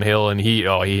going downhill, and he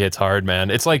hits hard, man.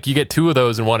 It's like you get two of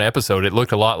those in one episode. It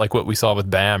looked a lot like what we saw with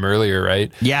Bam earlier,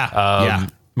 right? Yeah.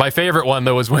 My favorite one,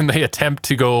 though, is when they attempt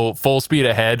to go full speed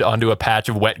ahead onto a patch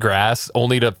of wet grass,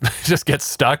 only to just get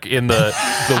stuck in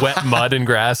the wet mud and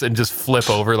grass and just flip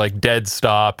over, like dead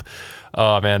stop.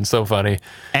 Oh, man, so funny.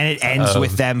 And it ends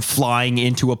with them flying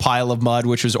into a pile of mud,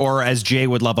 or as Jay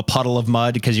would love, a puddle of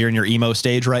mud, because you're in your emo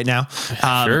stage right now.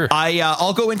 Sure.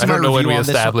 I'll go into my review on this. I don't know when we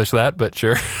established that, but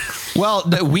sure. Well,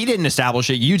 we didn't establish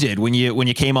it. You did when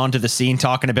you came onto the scene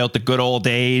talking about the good old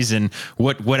days and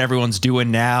what everyone's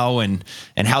doing now and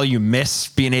how you miss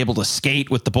being able to skate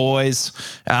with the boys.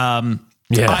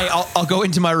 I'll go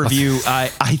into my review. I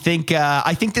think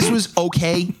this was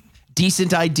okay.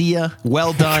 Decent idea,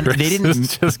 well done. Chris they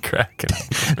didn't just cracking.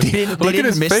 They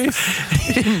didn't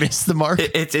miss the mark.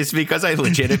 It's because I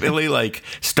legitimately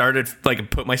started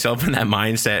put myself in that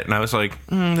mindset, and I was like,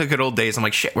 the good old days. I'm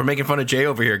like, shit, we're making fun of Jay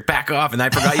over here. Back off! And I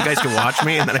forgot you guys could watch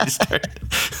me, and then I just started.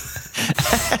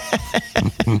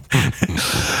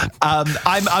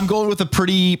 I'm going with a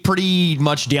pretty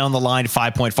much down the line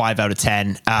 5.5 out of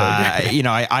 10.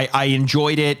 I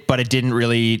enjoyed it, but it didn't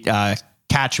really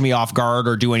catch me off guard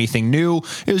or do anything new.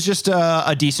 It was just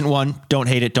a decent one. Don't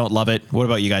hate it, don't love it. What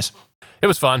about you guys? It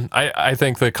was fun. I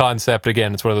think the concept,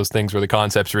 again, it's one of those things where the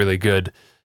concept's really good,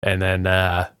 and then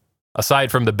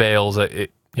aside from the bales,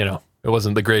 it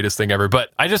wasn't the greatest thing ever.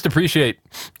 But I just appreciate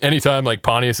anytime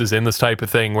Pontius is in this type of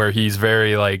thing where he's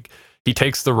very he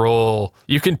takes the role.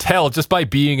 You can tell just by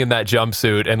being in that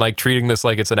jumpsuit and treating this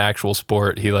like it's an actual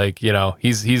sport. He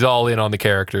he's all in on the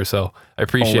character. So I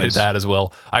appreciated that as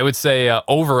well. I would say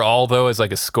overall though, as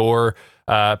a score,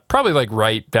 probably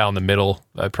right down the middle.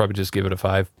 I'd probably just give it a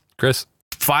 5. Chris?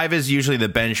 5 is usually the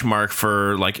benchmark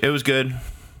for it was good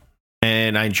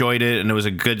and I enjoyed it and it was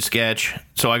a good sketch.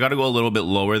 So I got to go a little bit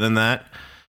lower than that.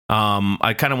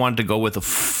 I kind of wanted to go with a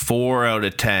 4 out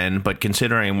of 10, but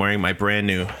considering I'm wearing my brand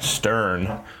new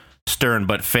Stern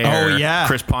but fair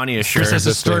Chris Pontius shirt. Chris has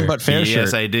a Stern but fair shirt.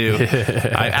 Yes, I do.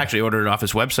 I actually ordered it off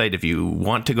his website. If you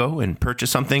want to go and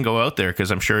purchase something, go out there because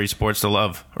I'm sure he supports the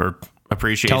love or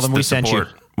appreciates Tell them the we support. Sent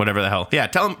you. Whatever the hell. Yeah,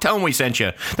 tell him we sent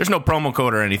you. There's no promo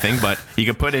code or anything, but you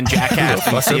can put in Jackass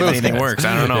and see if anything works.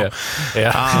 I don't know.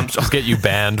 Yeah. Just get you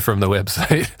banned from the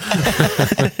website.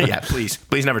 Yeah,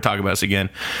 please never talk about us again.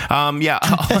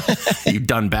 You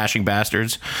done bashing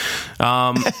bastards.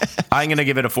 I'm gonna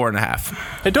give it a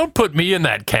 4.5. Hey, don't put me in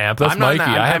that camp. That's Mikey.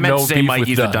 I have no beef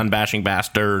Mikey's with a done bashing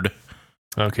bastard.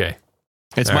 Okay,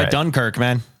 it's all my right. Dunkirk,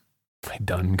 man. My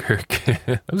Dunkirk.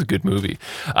 That was a good movie.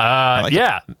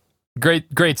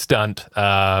 Great stunt.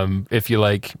 If you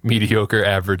like mediocre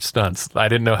average stunts. I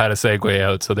didn't know how to segue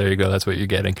out, so there you go. That's what you're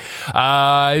getting. What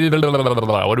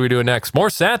are we doing next? More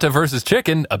Santa versus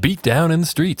Chicken, a beat down in the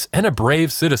streets, and a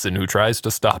brave citizen who tries to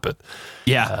stop it.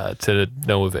 Yeah. To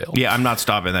no avail. Yeah, I'm not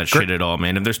stopping that shit at all,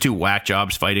 man. If there's 2 whack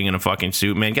jobs fighting in a fucking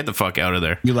suit, man, get the fuck out of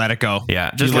there. You let it go.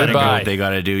 Yeah, just let it go what they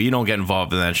gotta do. You don't get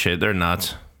involved in that shit. They're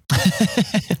nuts.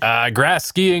 Grass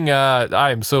skiing.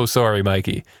 I'm so sorry,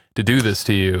 Mikey, to do this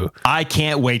to you. I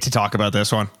can't wait to talk about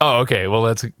this one. Oh, okay. Well,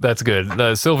 that's good.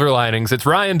 The silver linings. It's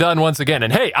Ryan Dunn once again.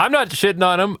 And hey, I'm not shitting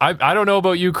on him. I don't know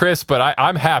about you, Chris, but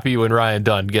I'm happy when Ryan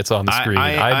Dunn gets on the screen.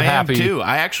 I'm happy. Am too.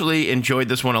 I actually enjoyed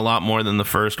this one a lot more than the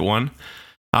first one.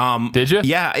 Did you?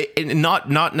 Yeah.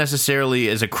 Not necessarily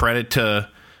as a credit to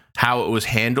how it was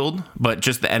handled, but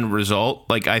just the end result.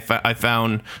 Like I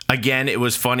found, again, it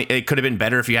was funny. It could have been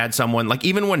better if you had someone, like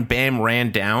even when Bam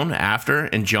ran down after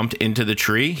and jumped into the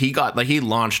tree, he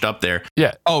launched up there.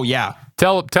 Yeah. Oh yeah.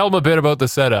 Tell them a bit about the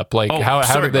setup. Like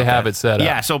how did they have it set up?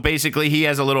 Yeah, so basically he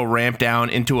has a little ramp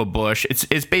down into a bush.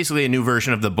 It's basically a new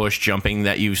version of the bush jumping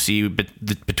that you see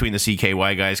between the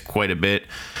CKY guys quite a bit.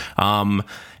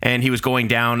 And he was going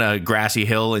down a grassy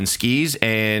hill in skis,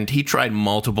 and he tried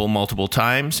multiple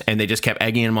times, and they just kept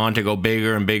egging him on to go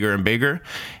bigger and bigger and bigger.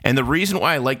 And the reason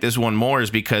why I like this one more is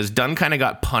because Dunn kind of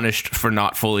got punished for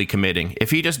not fully committing.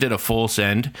 If he just did a full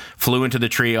send, flew into the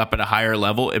tree up at a higher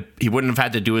level, he wouldn't have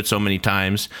had to do it so many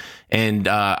times. And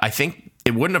I think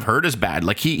it wouldn't have hurt as bad.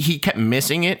 Like he kept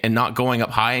missing it and not going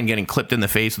up high and getting clipped in the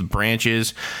face with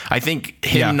branches. I think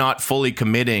him not fully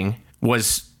committing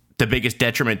was the biggest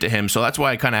detriment to him. So that's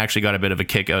why I kind of actually got a bit of a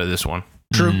kick out of this one.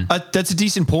 True. That's a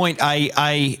decent point.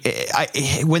 I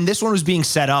when this one was being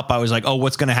set up, I was like, oh,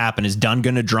 what's going to happen? Is Dunn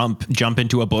going to jump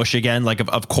into a bush again? Like,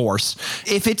 of course.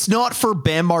 If it's not for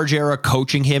Bam Margera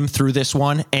coaching him through this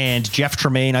one and Jeff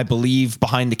Tremaine, I believe,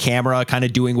 behind the camera, kind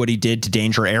of doing what he did to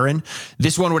Danger Aaron,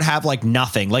 this one would have like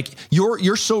nothing. Like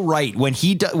you're so right. When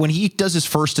he does his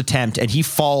first attempt and he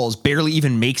falls, barely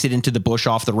even makes it into the bush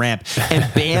off the ramp, and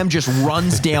Bam just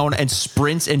runs down and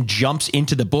sprints and jumps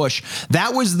into the bush.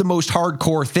 That was the most hardcore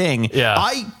thing. Yeah.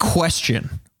 I question,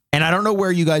 and I don't know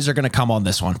where you guys are going to come on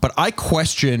this one, but I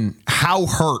question how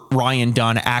hurt Ryan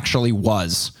Dunn actually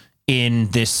was in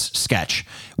this sketch.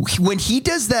 When he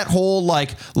does that whole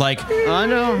like I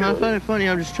know, I find it funny.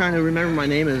 I'm just trying to remember my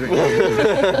name is right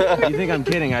now. You think I'm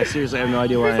kidding? I seriously have no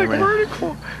idea where I am right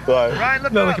now. Ryan,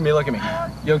 look at me, look at me.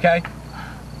 You okay?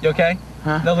 You okay?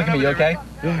 Huh? No, look at me, you okay?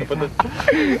 Yeah, but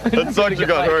that sucks you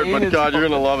got hurt, but God, you're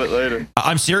gonna love it later.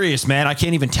 I'm serious, man. I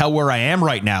can't even tell where I am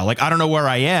right now. Like, I don't know where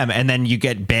I am. And then you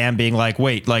get Bam being like,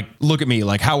 wait, like, look at me.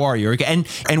 Like, how are you? And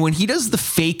when he does the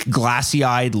fake glassy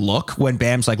eyed look, when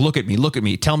Bam's like, look at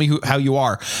me, tell me how you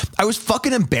are. I was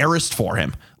fucking embarrassed for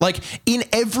him. Like, in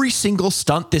every single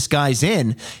stunt this guy's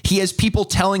in, he has people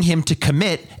telling him to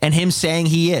commit and him saying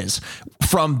he is.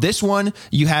 From this one,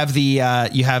 you have the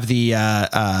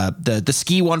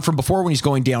ski one from before when he's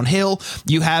going downhill.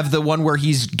 You have the one where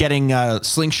he's getting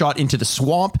slingshot into the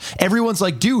swamp. Everyone's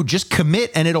like, dude, just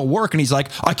commit and it'll work. And he's like,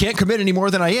 I can't commit any more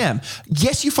than I am.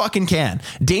 Yes, you fucking can.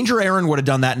 Danger Aaron would have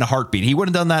done that in a heartbeat. He would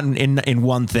have done that in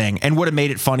one thing and would have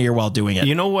made it funnier while doing it.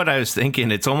 You know what I was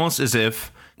thinking? It's almost as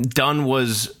if Dunn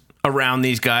was around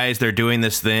these guys. They're doing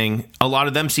this thing. A lot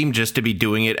of them seem just to be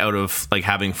doing it out of like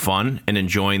having fun and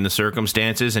enjoying the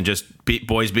circumstances and just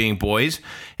boys being boys.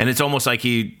 And it's almost like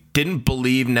he didn't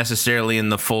believe necessarily in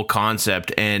the full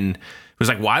concept and was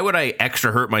like, why would I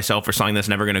extra hurt myself for something that's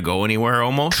never going to go anywhere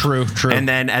almost? True. And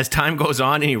then as time goes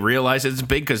on and he realizes it's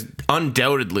big, because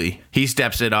undoubtedly he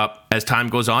steps it up as time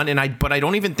goes on. But I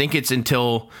don't even think it's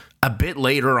until a bit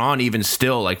later on, even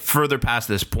still, like further past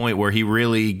this point, where he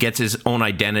really gets his own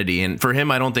identity. And for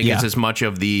him, I don't think it's as much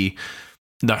of the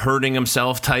hurting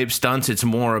himself type stunts. It's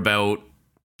more about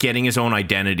getting his own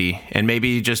identity, and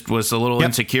maybe he just was a little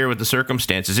insecure with the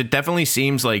circumstances. It definitely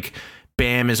seems like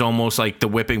Bam is almost like the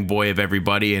whipping boy of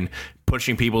everybody and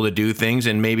pushing people to do things,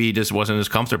 and maybe he just wasn't as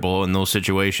comfortable in those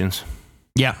situations.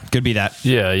 Yeah, could be that.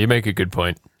 Yeah, you make a good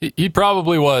point. He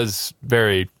probably was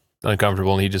very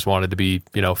uncomfortable and he just wanted to be,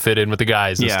 fit in with the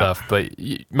guys and stuff. But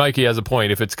Mikey has a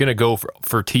point. If it's going to go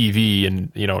for TV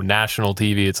and, national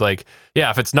TV, it's like,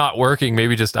 if it's not working,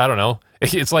 maybe just, I don't know.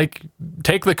 It's like,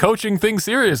 take the coaching thing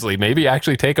seriously. Maybe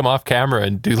actually take him off camera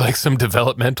and do like some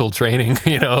developmental training,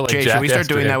 like Jay, should we start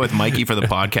doing that with Mikey for the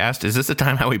podcast? Is this the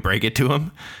time how we break it to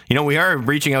him? We are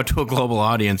reaching out to a global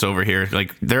audience over here.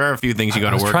 Like, there are a few things you got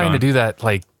to work on. I was trying to do that,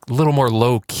 like, a little more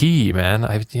low key, man.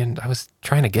 I was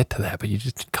trying to get to that, but you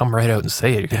just come right out and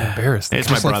say it. You're getting embarrassed. It's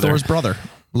just my brother. Like Thor's brother.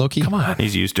 Low key. Come on.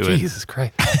 He's used to it. Jesus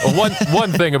Christ. Well,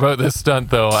 one thing about this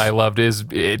stunt, though, I loved is,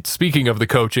 speaking of the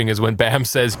coaching, is when Bam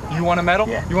says, You want a medal?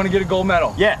 Yeah. You want to get a gold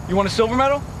medal? Yeah. You want a silver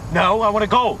medal? No, I want a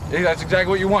gold. Yeah, that's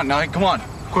exactly what you want. Now, come on.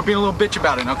 Quit being a little bitch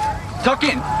about it. Now, tuck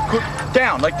in.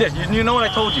 Down, like this. You know what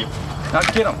I told you. Now,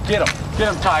 get him. Get him.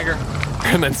 Get him, Tiger.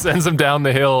 And then sends him down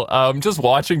the hill. Just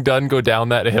watching Dunn go down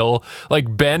that hill,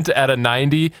 like bent at a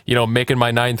 90, making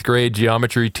my 9th grade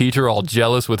geometry teacher all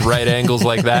jealous with right angles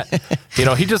like that.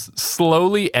 He just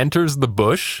slowly enters the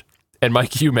bush. And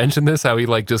Mike, you mentioned this, how he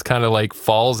just kind of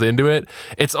falls into it.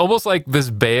 It's almost like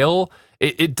this bail.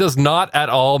 It does not at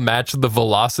all match the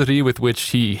velocity with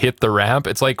which he hit the ramp.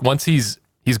 It's like once he's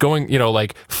He's going,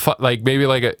 like maybe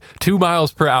like 2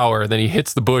 miles per hour. Then he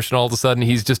hits the bush, and all of a sudden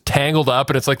he's just tangled up,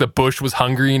 and it's like the bush was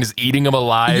hungry and is eating him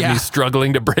alive. Yeah. And he's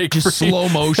struggling to break free. Slow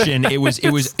motion. It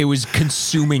was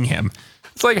consuming him.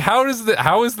 It's like, how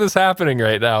is this happening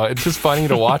right now? It's just funny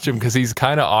to watch him because he's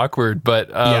kind of awkward.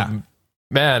 But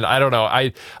man, I don't know.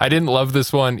 I didn't love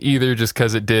this one either, just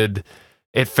because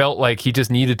it felt like he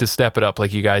just needed to step it up,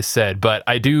 like you guys said. But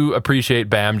I do appreciate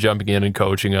Bam jumping in and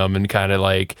coaching him and kind of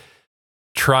like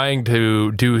trying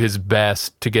to do his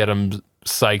best to get him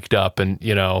psyched up. And,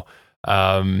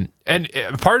 and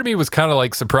part of me was kind of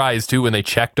like surprised too when they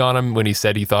checked on him when he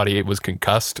said he thought he was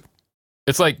concussed.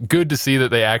 It's like good to see that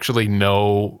they actually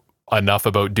know enough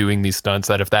about doing these stunts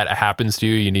that if that happens to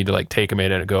you, you need to like take a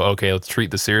minute and go, okay, let's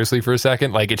treat this seriously for a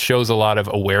second. Like, it shows a lot of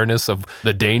awareness of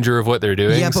the danger of what they're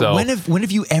doing. Yeah, but when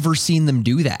have you ever seen them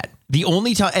do that? The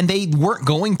only time, and they weren't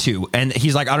going to, and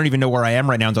he's like, I don't even know where I am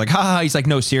right now. And they're like, ha. He's like,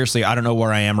 no, seriously, I don't know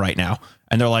where I am right now.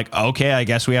 And they're like, okay, I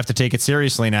guess we have to take it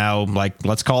seriously now. Like,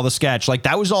 let's call the sketch. Like,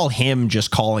 that was all him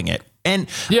just calling it. And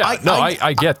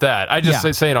I get that. I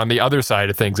just saying on the other side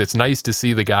of things, it's nice to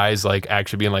see the guys like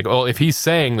actually being like, well, if he's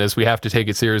saying this, we have to take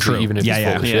it seriously, even if he's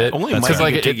full of shit. Because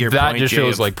like that just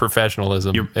shows like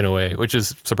professionalism in a way, which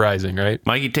is surprising, right?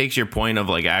 Mikey takes your point of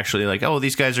like actually like, oh,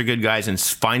 these guys are good guys, and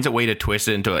finds a way to twist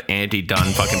it into an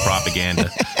anti-Dunn fucking propaganda.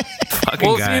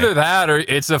 Well, it's either that or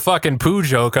it's a fucking poo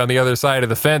joke on the other side of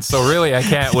the fence. So really, I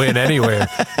can't win anywhere.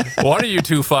 One of you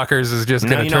two fuckers is just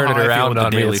going to turn it around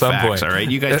on me at some point. All right,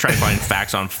 you guys try to find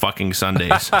facts on fucking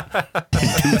Sundays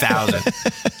in 2000.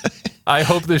 I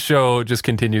hope this show just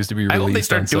continues to be released. I hope they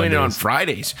start doing Sundays. it on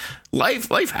Fridays.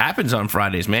 Life happens on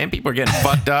Fridays, man. People are getting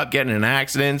fucked up, getting in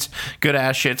accidents. Good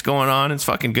ass shit's going on. It's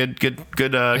fucking good Hey,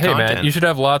 content. man, you should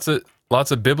have lots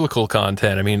of biblical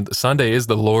content. I mean, Sunday is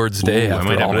the Lord's day.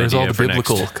 After all, where's all the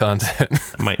biblical content?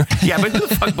 Yeah, but who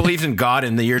the fuck believes in God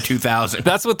in the year 2000?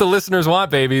 That's what the listeners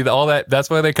want, baby. All that's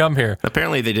why they come here.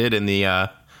 Apparently, they did in the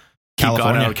Keep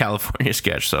God Out of California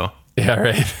sketch. So yeah,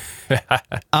 right.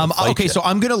 Okay, so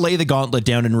I'm gonna lay the gauntlet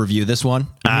down and review this one.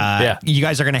 You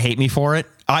guys are gonna hate me for it.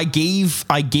 I gave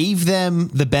them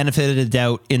the benefit of the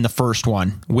doubt in the first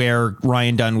one where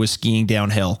Ryan Dunn was skiing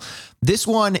downhill. This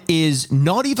one is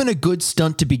not even a good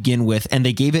stunt to begin with, and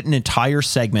they gave it an entire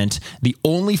segment. The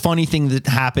only funny thing that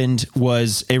happened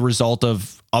was a result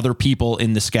of other people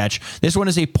in the sketch. This one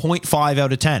is a 0.5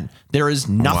 out of 10. There is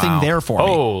nothing there for me.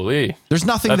 Holy. There's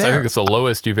nothing there. I think it's the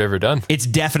lowest you've ever done. It's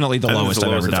definitely the lowest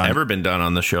I've ever been done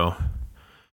on the show.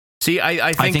 See,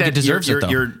 I think that it deserves it,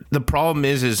 though. The problem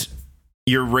is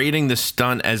you're rating the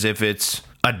stunt as if it's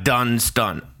a done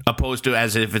stunt, opposed to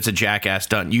as if it's a jackass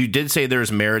stunt. You did say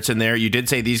there's merits in there. You did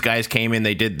say these guys came in,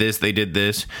 they did this,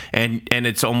 and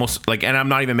it's almost like, and I'm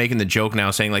not even making the joke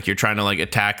now, saying like you're trying to like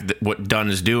attack what Dunn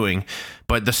is doing,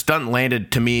 but the stunt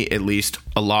landed, to me at least,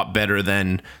 a lot better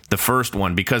than the first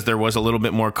one because there was a little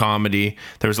bit more comedy,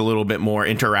 there was a little bit more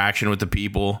interaction with the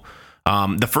people.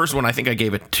 The first one, I think I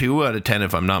gave it 2 out of 10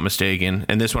 if I'm not mistaken,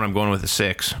 and this one I'm going with a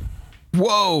 6.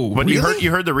 Whoa! But really?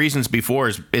 you heard the reasons before.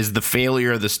 Is the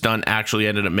failure of the stunt actually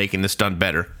ended up making the stunt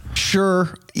better?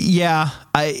 Sure. Yeah.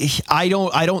 I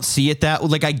don't see it that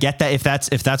like I get that if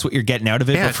that's what you're getting out of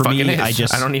it. Yeah, but for me, I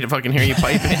don't need to fucking hear you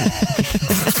pipe in.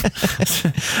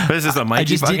 This is a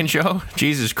Mikey fucking show.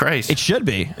 Jesus Christ! It should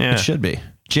be. Yeah. It should be.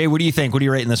 Jay, what do you think? What are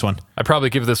you rating this one? I'd probably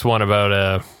give this one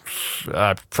about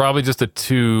probably just a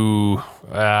 2.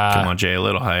 Come on, Jay, a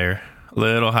little higher.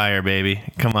 Little higher, baby.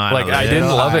 Come on. Like, I didn't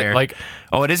love it. Like,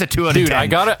 oh, it is a 2 out of 10. I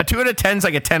got it. A 2 out of 10 is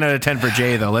like a 10 out of 10 for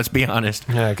Jay, though. Let's be honest.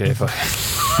 Yeah, okay, fine.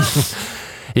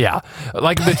 Yeah.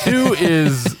 Like, the 2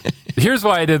 is... Here's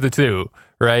why I did the 2,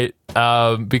 right?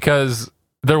 Because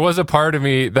there was a part of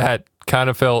me that kind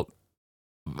of felt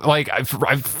like I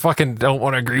fucking don't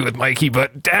want to agree with Mikey,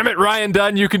 but damn it, Ryan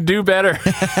Dunn, you can do better.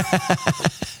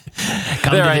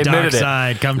 Come to the dark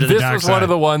side. Come to the dark side. This was one of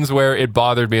the ones where it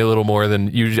bothered me a little more than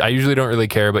usually. I usually don't really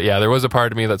care, but yeah, there was a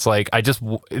part of me that's like, I just,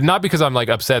 not because I'm like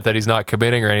upset that he's not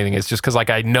committing or anything. It's just because like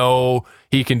I know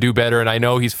he can do better, and I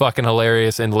know he's fucking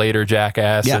hilarious in later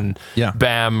Jackass and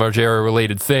Bam Margera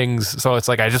related things. So it's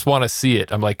like I just want to see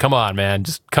it. I'm like, come on, man,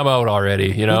 just come out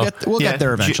already. You know, we'll get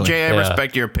there eventually. Jay, I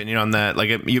respect your opinion on that. Like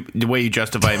the way you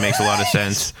justify it makes a lot of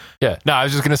sense. Yeah, no, I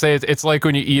was just gonna say it's like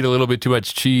when you eat a little bit too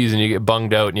much cheese and you get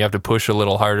bunged out and you have to push a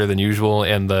little harder than usual,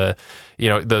 and the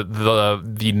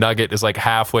nugget is like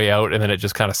halfway out and then it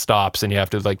just kind of stops and you have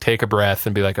to like take a breath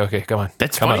and be like, okay, come on.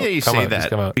 That's funny that you say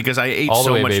that because I ate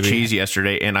so much cheese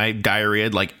yesterday and I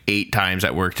diarrheaed like 8 times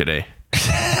at work today.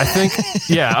 I think,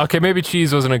 yeah, okay, maybe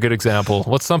cheese wasn't a good example.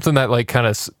 What's something that like kind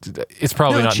of, it's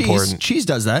probably not important. Cheese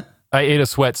does that. I ate a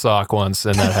sweat sock once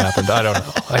and that happened. I don't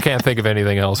know. I can't think of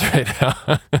anything else right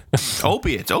now.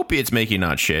 Opiates make you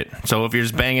not shit. So if you're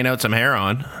just banging out some hair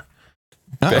on,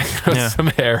 some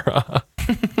hair on.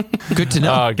 Good to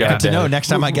know. Oh, good to know. Next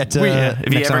time I get to,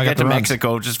 if you ever get to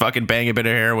Mexico, just fucking bang a bit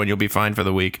of heroin. You'll be fine for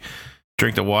the week.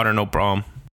 Drink the water, no problem.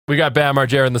 We got Bam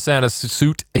Margera in the Santa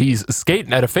suit. He's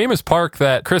skating at a famous park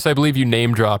that, Chris, I believe you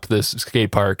name dropped this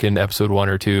skate park in episode 1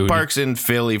 or 2. Park's in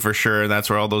Philly for sure. That's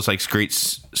where all those like street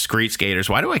skaters.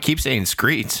 Why do I keep saying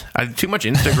screets? I have too much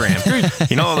Instagram.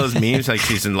 You know all those memes like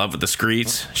she's in love with the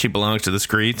screets. She belongs to the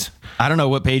screets. I don't know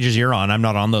what pages you're on. I'm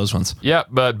not on those ones. Yeah,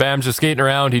 but Bam's just skating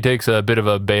around. He takes a bit of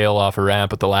a bail off a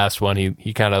ramp at the last one.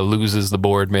 He kind of loses the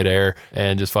board midair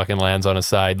and just fucking lands on his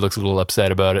side. Looks a little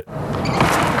upset about it.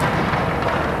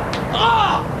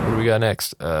 What do we got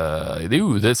next?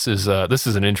 This is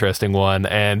an interesting one,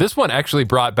 and this one actually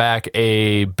brought back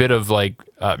a bit of like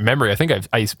memory. I think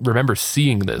I remember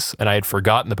seeing this, and I had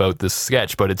forgotten about this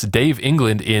sketch. But it's Dave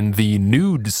England in the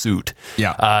nude suit.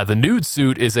 Yeah, the nude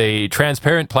suit is a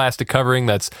transparent plastic covering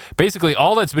that's basically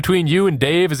all that's between you and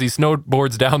Dave as he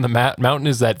snowboards down the mountain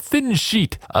is that thin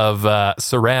sheet of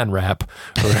Saran wrap.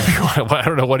 Or whatever you want. I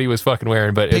don't know what he was fucking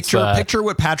wearing, but picture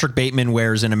what Patrick Bateman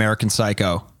wears in American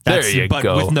Psycho. There you go.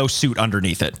 But with no suit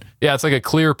underneath it. Yeah, it's like a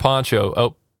clear poncho.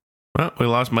 Oh, well, we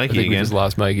lost Mikey again. We just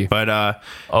lost Mikey. But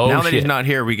now that he's not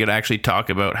here, we could actually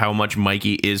talk about how much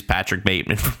Mikey is Patrick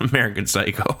Bateman from American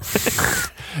Psycho.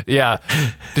 Yeah.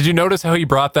 Did you notice how he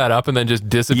brought that up and then just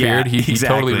disappeared? Yeah, he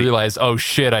totally realized, oh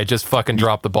shit, I just fucking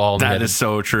dropped the ball. That is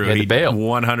so true. He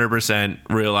 100%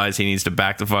 realized he needs to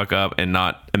back the fuck up and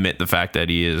not admit the fact that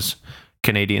he is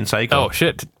Canadian Psycho. Oh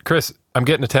shit. Chris, I'm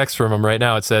getting a text from him right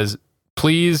now. It says,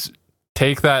 please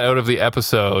take that out of the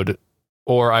episode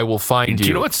or I will find you. Do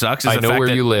you know what sucks? I know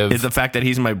where you live. Is the fact that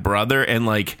he's my brother, and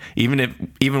like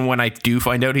even when I do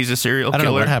find out he's a serial killer, I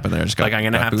don't know what happened there. Like I'm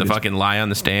gonna have to fucking lie on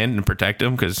the stand and protect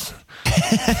him because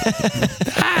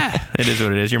it is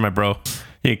what it is. You're my bro.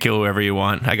 You can kill whoever you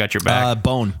want. I got your back.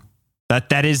 Bone.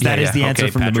 That is the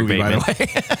answer from Patrick the movie, Bateman. by the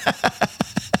way.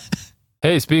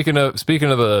 Hey, speaking of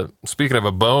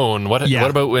a bone, what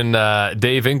about when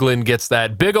Dave England gets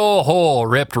that big old hole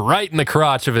ripped right in the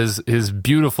crotch of his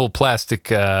beautiful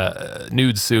plastic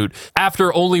nude suit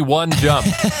after only one jump?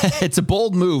 It's a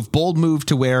bold move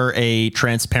to wear a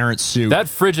transparent suit. That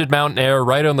frigid mountain air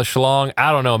right on the schlong.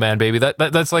 I don't know, man, baby.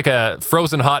 That's like a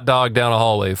frozen hot dog down a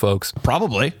hallway, folks.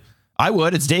 Probably. I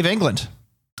would. It's Dave England.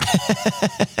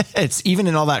 It's even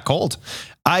in all that cold.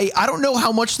 I don't know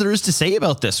how much there is to say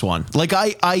about this one. Like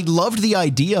I loved the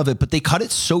idea of it, but they cut it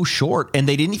so short and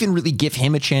they didn't even really give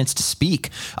him a chance to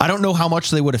speak. I don't know how much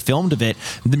they would have filmed of it.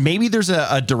 Maybe there's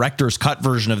a director's cut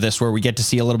version of this where we get to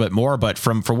see a little bit more, but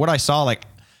from what I saw, like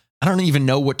I don't even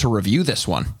know what to review this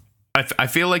one. I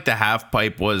feel like the half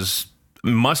pipe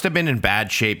must have been in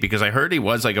bad shape because I heard he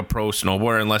was like a pro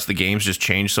snowboarder unless the games just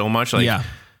changed so much. Like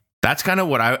that's kind of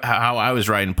how I was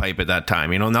riding pipe at that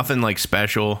time. You know, nothing like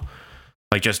special.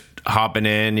 Like just hopping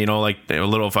in, you know, like a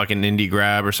little fucking indie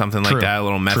grab or something like that, a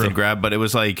little method grab. But it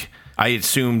was like, I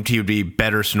assumed he would be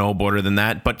better snowboarder than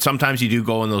that. But sometimes you do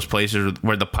go in those places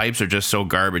where the pipes are just so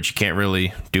garbage, you can't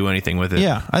really do anything with it.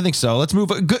 Yeah, I think so. Let's move.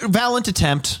 Good, valiant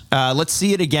attempt. Let's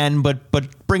see it again, but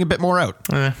bring a bit more out.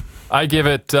 I give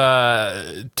it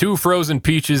 2 frozen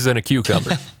peaches and a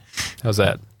cucumber. How's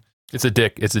that? It's a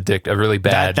dick. A really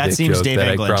bad that dick seems joke Dave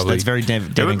that England. That's very Dave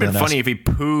England. It would have been funny if he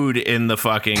pooed in the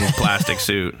fucking plastic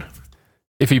suit.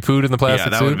 If he pooed in the plastic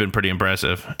suit? Yeah, that would have been pretty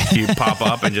impressive. You pop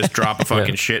up and just drop a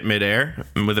fucking shit midair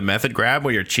with a method grab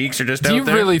where your cheeks are just out there.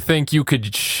 Do you really think you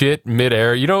could shit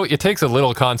midair? You know, it takes a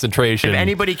little concentration. If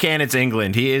anybody can, it's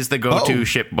England. He is the go-to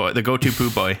shit boy, the go-to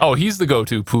poo boy. Oh, he's the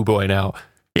go-to poo boy now.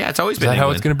 Yeah, it's always been England. Is that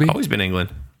how it's going to be? Always been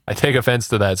England. I take offense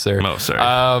to that, sir. Oh, sorry.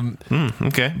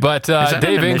 Okay. But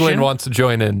Dave England wants to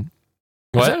join in.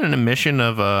 What? Is that an admission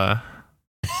of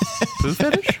poo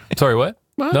fetish? Sorry, what?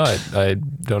 What? No, I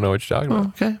don't know what you're talking about.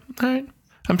 Okay. All right.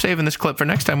 I'm saving this clip for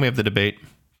next time we have the debate.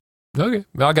 Okay.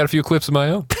 Well, I got a few clips of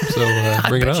my own. So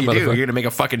bring it on, motherfucker. You're going to make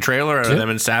a fucking trailer out of them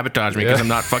and sabotage me because I'm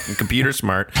not fucking computer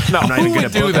smart. No, I'm not who even good would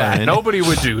at do that? booklearning. Nobody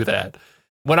would do that.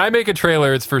 When I make a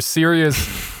trailer, it's for serious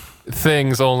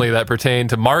things only that pertain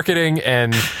to marketing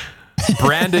and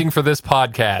branding for this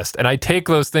podcast, and I take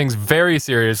those things very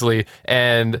seriously.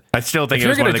 And I still think it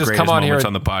was one of the greatest moments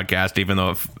on the podcast, even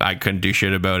though I couldn't do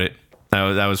shit about it.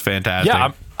 That was fantastic.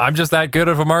 Yeah, I'm just that good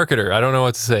of a marketer. I don't know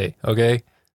what to say. Okay,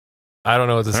 I don't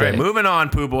know what to say. All right, moving on,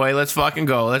 Pooh Boy. Let's fucking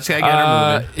go. Let's get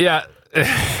her moving. Yeah.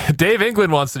 Dave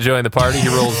England wants to join the party. He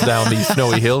rolls down the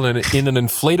snowy hill in an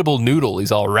inflatable noodle.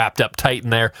 He's all wrapped up tight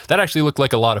in there. That actually looked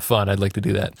like a lot of fun. I'd like to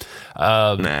do that.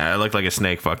 Nah, it looked like a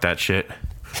snake. Fuck that shit.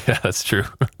 Yeah, that's true.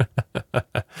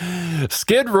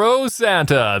 Skid Row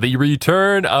Santa, the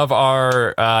return of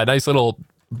our nice little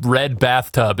red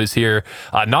bathtub is here.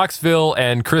 Knoxville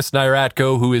and Chris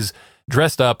Nyratko, who is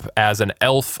dressed up as an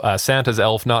elf, Santa's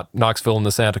elf, not Knoxville in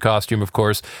the Santa costume, of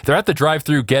course. They're at the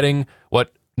drive-thru getting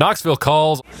what Knoxville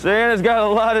calls Santa's got a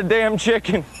lot of damn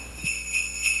chicken.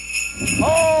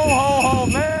 Oh,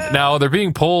 man. Now, they're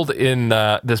being pulled in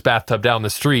this bathtub down the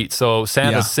street, so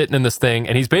Santa's sitting in this thing,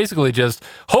 and he's basically just,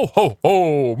 ho, ho,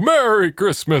 ho, Merry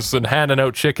Christmas, and handing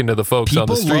out chicken to the folks on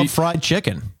the street. People love fried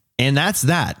chicken, and that's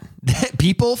that.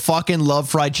 People fucking love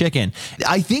fried chicken.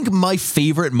 I think my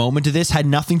favorite moment of this had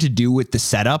nothing to do with the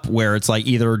setup, where it's like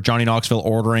either Johnny Knoxville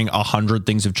ordering 100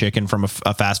 things of chicken from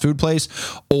a fast food place,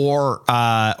 or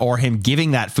him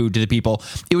giving that food to the people.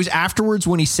 It was afterwards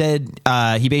when he said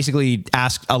he basically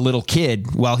asked a little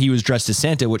kid while he was dressed as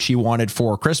Santa what she wanted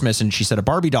for Christmas, and she said a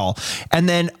Barbie doll. And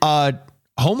then a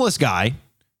homeless guy,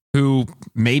 who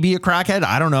may be a crackhead,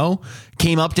 I don't know,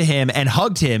 came up to him and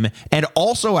hugged him and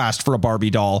also asked for a Barbie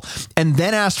doll and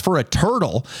then asked for a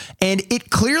turtle. And it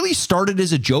clearly started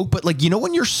as a joke, but like, you know,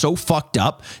 when you're so fucked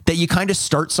up that you kind of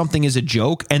start something as a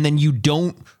joke and then you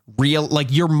don't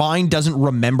like your mind doesn't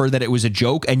remember that it was a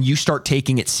joke and you start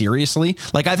taking it seriously.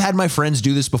 Like I've had my friends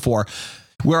do this before,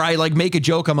 where I like make a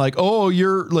joke. I'm like, oh,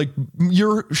 your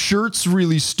shirt's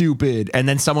really stupid. And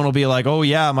then someone will be like, oh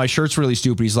yeah, my shirt's really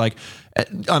stupid. He's like,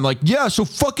 I'm like, yeah, so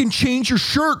fucking change your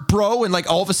shirt, bro. And like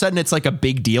all of a sudden it's like a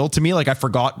big deal to me. Like I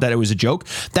forgot that it was a joke.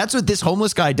 That's what this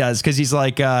homeless guy does. Cause he's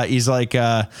like,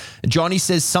 Johnny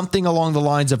says something along the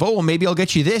lines of, oh, well, maybe I'll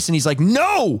get you this. And he's like,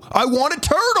 no, I want a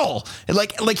turtle. And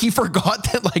like he forgot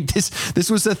that like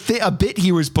this was a bit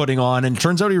he was putting on. And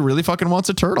turns out he really fucking wants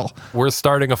a turtle. We're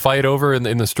starting a fight over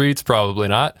in the streets. Probably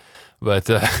not. But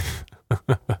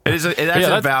that's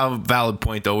a valid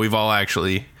point though. We've all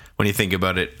actually, when you think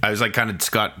about it, I was like kind of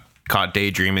caught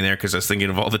daydreaming there because I was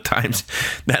thinking of all the times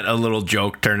that a little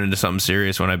joke turned into something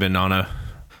serious when I've been on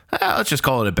let's just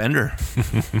call it a bender.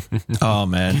 Oh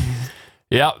man.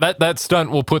 Yeah, that stunt,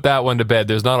 we'll put that one to bed.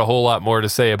 There's not a whole lot more to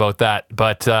say about that.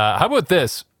 But how about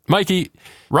this? Mikey,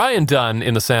 Ryan Dunn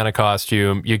in the Santa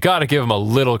costume, you got to give him a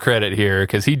little credit here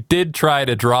because he did try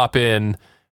to drop in.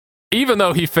 Even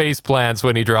though he face plants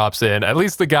when he drops in, at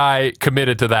least the guy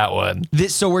committed to that one.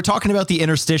 So we're talking about the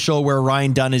interstitial where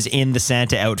Ryan Dunn is in the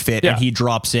Santa outfit and he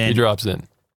drops in. He drops in.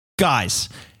 Guys,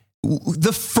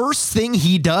 the first thing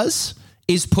he does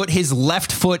is put his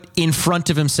left foot in front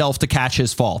of himself to catch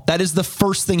his fall. That is the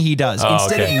first thing he does.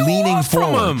 Instead of leaning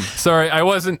forward. Sorry, I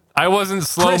wasn't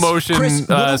slow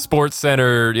motion Sports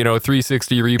Center,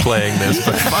 360 replaying this,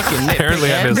 but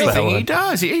apparently I missed that one. He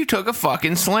does. He took a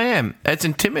fucking slam. That's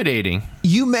intimidating.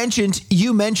 You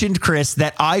mentioned, Chris,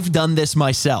 that I've done this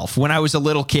myself when I was a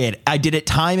little kid. I did it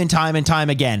time and time and time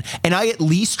again, and I at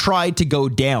least tried to go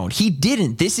down. He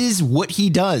didn't. This is what he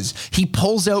does. He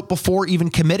pulls out before even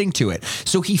committing to it.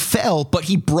 So he fell, but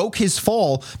he broke his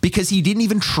fall because he didn't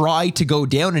even try to go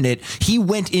down in it. He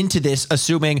went into this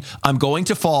assuming I'm going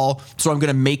to fall, so I'm going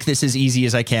to make this as easy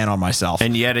as I can on myself.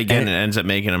 And yet again, it ends up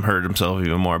making him hurt himself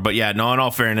even more. But yeah, no, in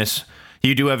all fairness,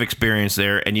 you do have experience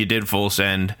there, and you did full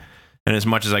send. And as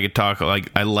much as I could talk,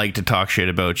 like I like to talk shit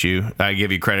about you, I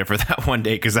give you credit for that one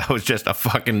day because that was just a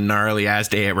fucking gnarly ass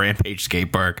day at Rampage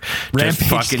Skate Park.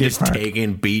 Just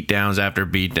taking beat downs after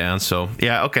beat downs. So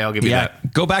yeah, okay, I'll give you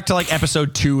that. Go back to like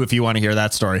episode 2 if you want to hear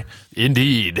that story.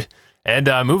 Indeed. And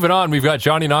moving on, we've got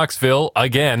Johnny Knoxville.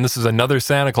 Again, this is another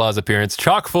Santa Claus appearance.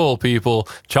 Chock full, people.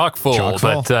 Chock full.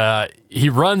 But he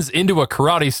runs into a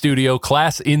karate studio,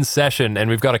 class in session, and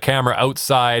we've got a camera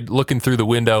outside looking through the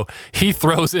window. He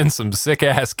throws in some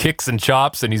sick-ass kicks and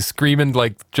chops, and he's screaming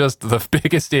like just the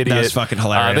biggest idiot. That's fucking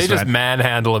hilarious. They just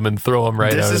manhandle him and throw him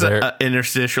right out of there. This is an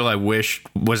interstitial I wish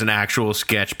was an actual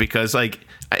sketch because, like,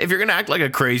 if you're going to act like a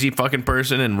crazy fucking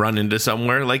person and run into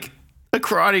somewhere, like, the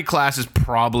karate class is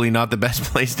probably not the best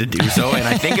place to do so. And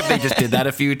I think if they just did that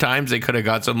a few times, they could have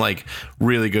got some like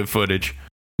really good footage.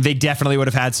 They definitely would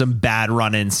have had some bad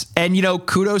run-ins. And,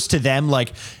 kudos to them.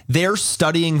 Like, they're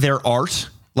studying their art,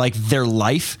 like their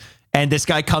life. And this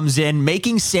guy comes in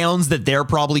making sounds that they're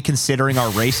probably considering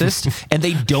are racist. And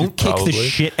they don't kick the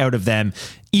shit out of them.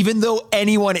 Even though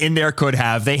anyone in there could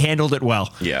have. They handled it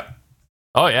well. Yeah.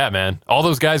 Oh yeah, man! All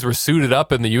those guys were suited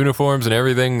up in the uniforms and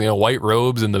everything. White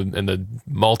robes and the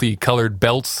multicolored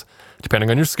belts, depending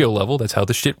on your skill level. That's how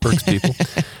the shit works, people.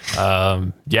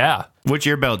 Yeah. What's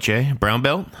your belt, Jay? Brown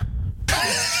belt?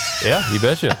 Yeah, you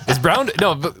betcha. Is brown?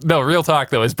 No. Real talk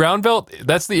though. Is brown belt?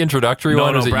 That's the introductory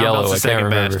one. Or is it yellow? I can't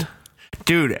remember. Best.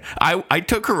 Dude, I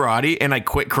took karate and I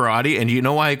quit karate. And you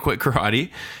know why I quit karate?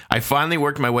 I finally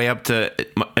worked my way up to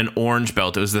an orange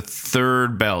belt. It was the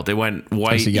third belt. It went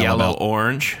white, yellow, belt.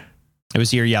 Orange. It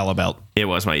was your yellow belt. It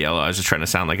was my yellow. I was just trying to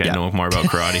sound like I know more about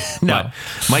karate. No. But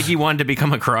Mikey wanted to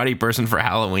become a karate person for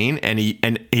Halloween, and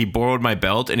he borrowed my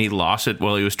belt and he lost it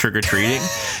while he was trick-or-treating.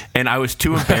 And I was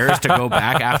too embarrassed to go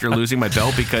back after losing my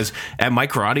belt, because at my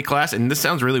karate class, and this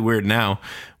sounds really weird now,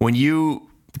 when you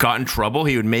got in trouble,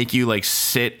 he would make you like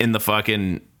sit in the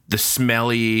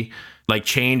smelly like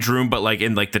change room, but like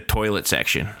in like the toilet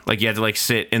section. Like you had to like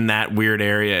sit in that weird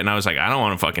area. And I was like, I don't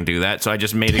want to fucking do that. So I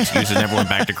just made excuses and never went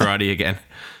back to karate again.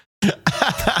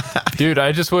 Dude,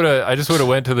 I just would have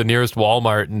went to the nearest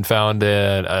Walmart and found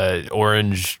an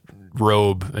orange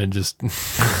robe and just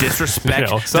disrespect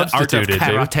the art of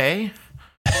karate.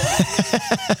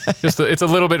 It's a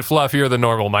little bit fluffier than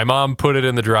normal. My mom put it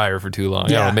in the dryer for too long.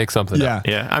 Yeah, make something up.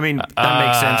 Yeah, I mean that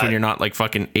makes sense when you're not like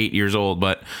fucking 8 years old.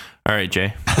 But all right,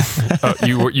 Jay.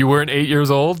 You weren't 8 years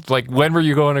old? Like, when were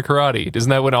you going to karate? Isn't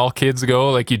that when all kids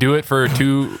go? Like, you do it for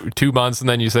two months and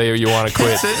then you say you want to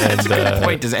quit. That's a good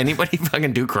point. Does anybody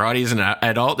fucking do karate as an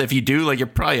adult? If you do, like, you're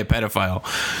probably a pedophile.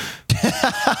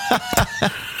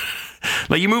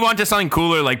 Like, you move on to something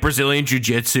cooler like Brazilian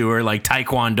jiu-jitsu or like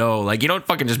taekwondo. Like, you don't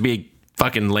fucking just be a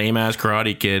fucking lame ass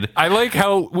karate kid. I like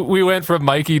how we went from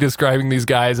Mikey describing these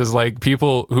guys as like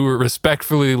people who are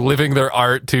respectfully living their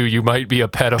art to you might be a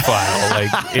pedophile,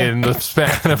 like in the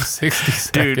span of 60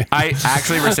 seconds. Dude, I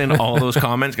actually rescind all those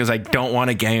comments because I don't want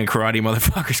a gang of karate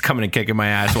motherfuckers coming and kicking my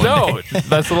ass one day.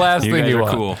 That's the last thing you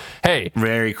want. Cool. Hey,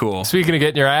 very cool. Speaking of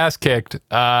getting your ass kicked,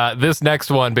 this next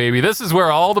one, baby, this is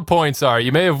where all the points are.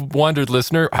 You may have wondered,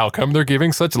 listener, how come they're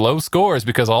giving such low scores?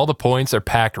 Because all the points are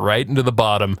packed right into the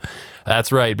bottom.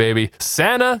 That's right, baby.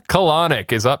 Santa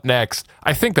Kalanick is up next.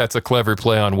 I think that's a clever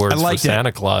play on words for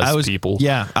Santa Claus people.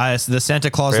 Yeah, the Santa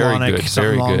Claus Kalanick,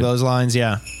 something along those lines,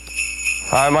 yeah.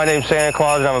 Hi, my name's Santa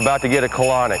Claus, and I'm about to get a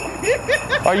colonic.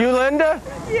 Are you Linda?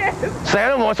 Yes.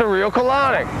 Santa wants a real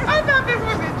colonic. I thought this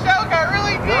was a joke. I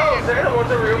really did. No, Santa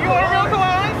wants a real colonic. You want a real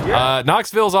colonic? Yeah.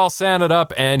 Knoxville's all Sana'd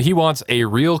up, and he wants a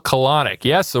real colonic.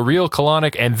 Yes, a real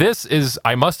colonic. And this is,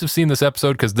 I must have seen this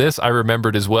episode because this I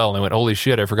remembered as well. And I went, holy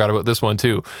shit, I forgot about this one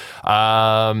too.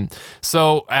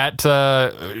 So at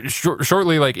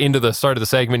shortly like into the start of the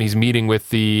segment, he's meeting with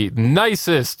the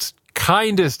nicest,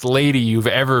 kindest lady you've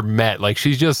ever met. Like,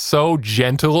 she's just so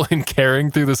gentle and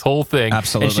caring through this whole thing.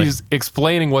 Absolutely. And she's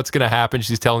explaining what's going to happen.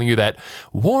 She's telling you that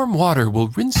warm water will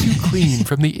rinse you clean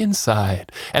from the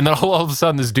inside. And then all of a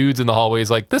sudden this dude's in the hallway. He's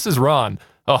like, this is Ron.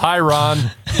 Oh, hi, Ron.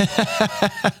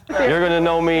 You're going to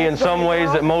know me in some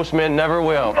ways that most men never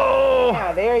will. Oh,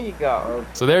 yeah, there you go.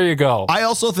 So there you go. I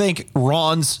also think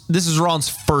this is Ron's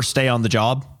first day on the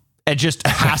job. And just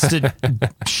has to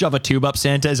shove a tube up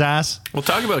Santa's ass. We'll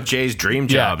talk about Jay's dream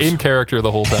jobs. Yeah, in character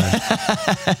the whole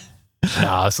time.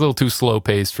 Nah, it's a little too slow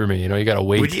paced for me. You know, you got to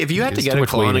wait. If you had to get a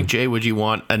colonic, Jay, would you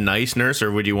want a nice nurse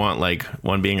or would you want like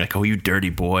one being like, oh, you dirty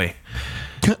boy?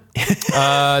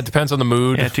 Depends on the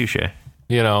mood. Yeah, touche.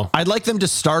 You know, I'd like them to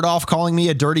start off calling me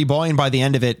a dirty boy and by the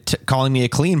end of it, calling me a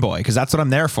clean boy, because that's what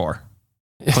I'm there for.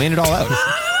 Clean it all out.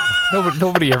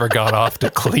 Nobody ever got off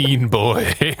to clean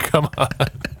boy. Come on.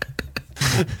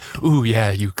 Ooh,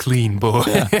 yeah, you clean boy.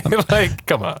 Yeah. Like,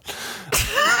 come on.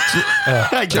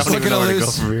 Just looking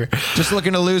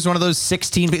to lose one of those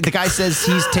 16. The guy says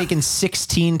he's taken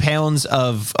 16 pounds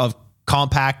of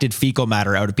compacted fecal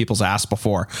matter out of people's ass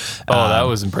before. Oh, that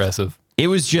was impressive. It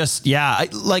was just,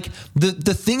 like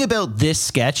the thing about this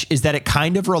sketch is that it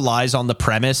kind of relies on the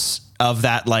premise of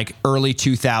that like early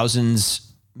 2000s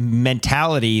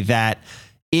mentality that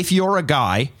if you're a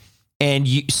guy and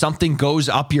something goes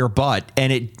up your butt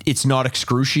and it's not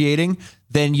excruciating,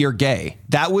 then you're gay.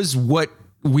 That was what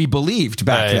we believed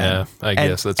back then. Yeah, I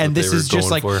guess that's what and they this were is just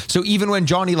going like, for. so even when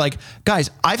Johnny, like, guys,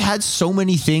 I've had so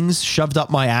many things shoved up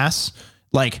my ass,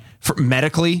 like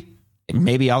medically,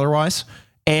 maybe otherwise,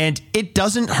 and it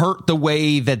doesn't hurt the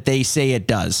way that they say it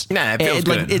does. Nah, it feels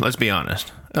good. Let's be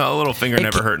honest. A little finger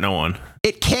never hurt no one.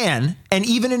 It can, and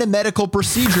even in a medical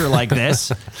procedure like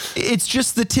this, it's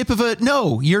just the tip of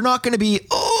no, you're not going to be,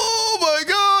 oh my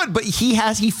God, but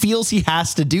he feels he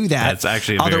has to do that. That's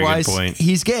actually a very good point.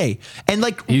 He's gay. And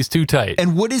like, he's too tight.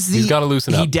 And what is he's got to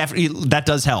loosen up. He definitely, that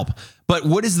does help. But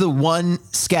what is the one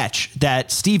sketch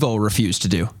that Steve-O refused to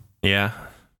do? Yeah.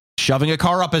 Shoving a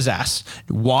car up his ass.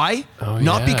 Why?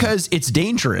 Not because it's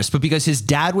dangerous, but because his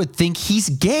dad would think he's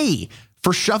gay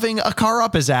for shoving a car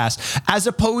up his ass, as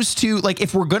opposed to, like,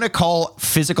 if we're going to call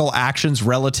physical actions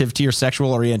relative to your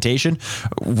sexual orientation,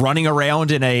 running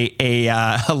around in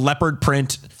a leopard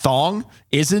print thong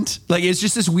isn't. Like, it's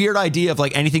just this weird idea of,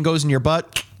 like, anything goes in your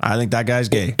butt, I think that guy's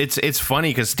gay. It's funny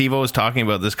because Steve-O was talking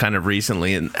about this kind of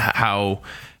recently, and how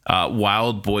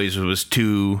Wild Boys was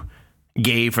too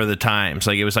gay for the times.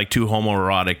 Like, it was like too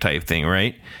homoerotic type thing,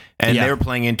 right? And they were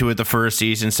playing into it the first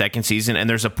season, second season, and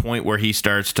there's a point where he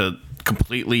starts to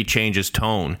completely change his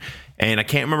tone. And I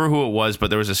can't remember who it was, but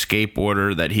there was a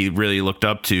skateboarder that he really looked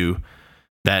up to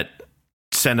that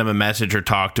sent him a message or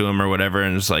talked to him or whatever,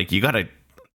 and was like, you gotta,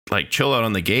 like, chill out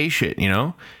on the gay shit, you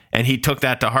know? And he took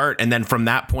that to heart, and then from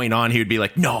that point on, he would be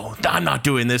like, "No, I'm not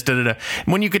doing this." Da, da, da.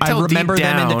 When you could tell, I remember deep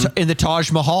down, them in the Taj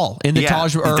Mahal, in the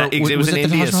Taj. Or, it was in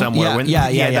India somewhere.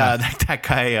 Yeah. That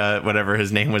guy, whatever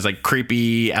his name was, like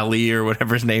Creepy Ali or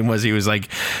whatever his name was, he was like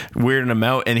weirding him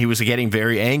out, and he was getting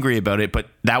very angry about it. But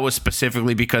that was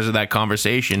specifically because of that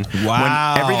conversation.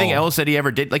 Wow. When everything else that he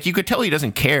ever did, like, you could tell he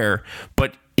doesn't care,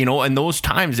 but. You know, in those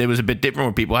times, it was a bit different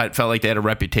where people felt like they had a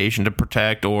reputation to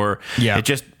protect, or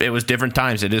it was different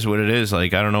times. It is what it is.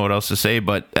 Like, I don't know what else to say,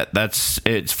 but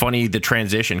it's funny, the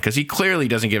transition, because he clearly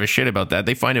doesn't give a shit about that.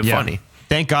 They find it funny.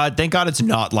 Thank God it's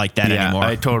not like that anymore.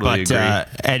 I totally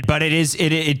agree. But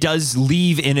it does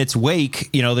leave in its wake,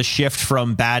 you know, the shift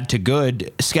from bad to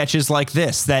good sketches like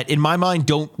this that in my mind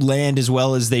don't land as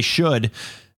well as they should,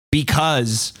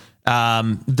 because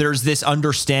there's this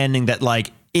understanding that,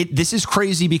 like, this is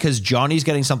crazy because Johnny's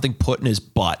getting something put in his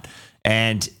butt.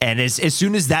 And as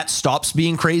soon as that stops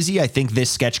being crazy, I think this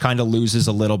sketch kind of loses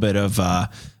a little bit of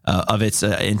its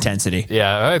intensity.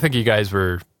 Yeah, I think you guys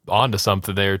were onto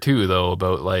something there too, though,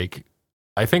 about, like,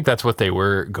 I think that's what they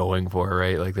were going for,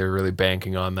 right? Like, they're really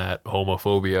banking on that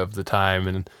homophobia of the time.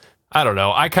 And I don't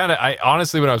know. I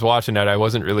honestly, when I was watching that, I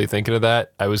wasn't really thinking of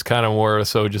that. I was kind of more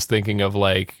so just thinking of,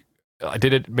 like,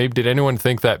 did anyone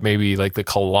think that maybe, like, the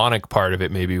colonic part of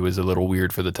it maybe was a little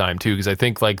weird for the time too? Because I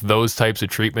think, like, those types of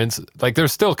treatments, like, they're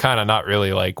still kind of not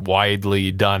really, like,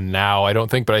 widely done now, I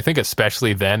don't think, but I think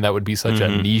especially then that would be such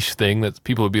a niche thing that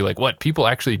people would be like, what, people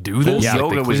actually do this? Yeah,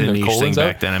 like, yoga was a niche thing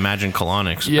back then. Imagine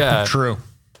colonics. Yeah. True.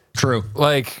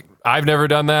 Like, I've never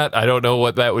done that. I don't know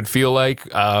what that would feel like.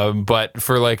 But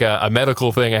for, like, a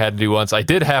medical thing I had to do once, I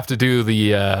did have to do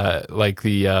the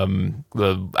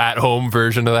at home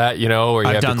version of that, you know, where you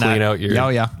have to clean out your. Oh,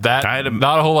 yeah. That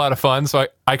not a whole lot of fun. So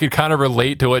I could kind of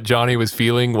relate to what Johnny was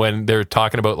feeling when they're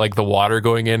talking about, like, the water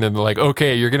going in, and they're like,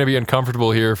 okay, you're going to be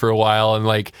uncomfortable here for a while, and,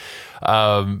 like,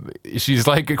 she's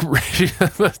like,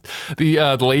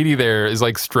 the lady there is,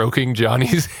 like, stroking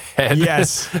Johnny's head,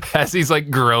 as he's, like,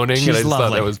 groaning. She's and I just lovely.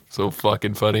 thought that was so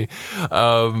fucking funny.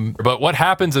 But what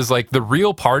happens is, like, the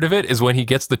real part of it is when he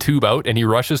gets the tube out and he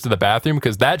rushes to the bathroom,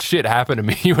 because that shit happened to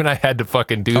me when I had to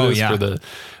fucking do this for the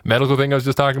medical thing I was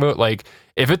just talking about. Like,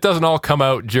 if it doesn't all come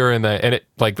out during the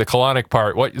colonic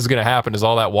part, what is going to happen is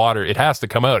all that water, it has to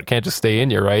come out. It can't just stay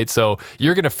in you, right? So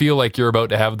you're going to feel like you're about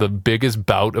to have the biggest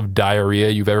bout of diarrhea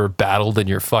you've ever battled in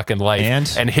your fucking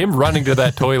life. And him running to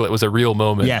that toilet was a real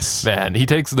moment. Yes. Man, he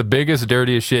takes the biggest,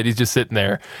 dirtiest shit. He's just sitting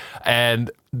there.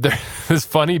 And there's this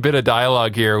funny bit of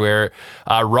dialogue here where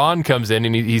Ron comes in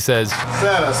and he says,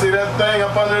 Santa, see that thing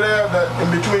up under there, that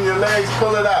in between your legs?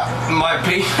 Pull it out. My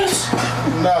penis?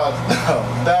 No,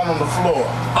 down on the floor.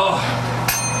 Oh.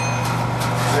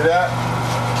 See that?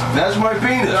 That's my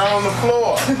penis. Down on the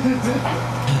floor.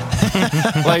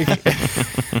 like,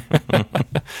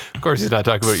 of course he's not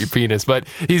talking about your penis, but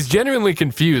he's genuinely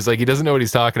confused. Like, he doesn't know what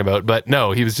he's talking about. But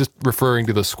no, he was just referring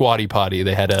to the squatty potty.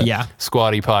 They had a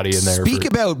squatty potty in there. Speak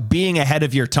about being ahead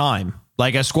of your time.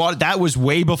 Like, a squat, that was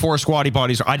way before squatty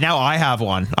potties. Now I have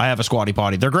one. I have a squatty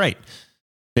potty. They're great.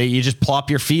 You just plop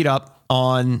your feet up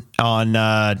on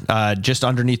just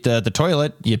underneath the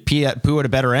toilet. You poo at a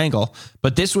better angle.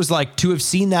 But this was like, to have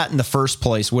seen that in the first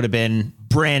place would have been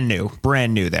brand new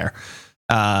there.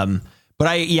 But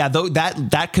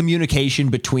that communication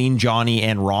between Johnny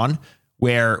and Ron,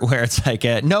 where it's like,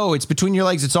 no, it's between your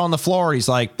legs, it's on the floor. He's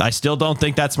like, I still don't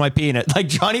think that's my penis. Like,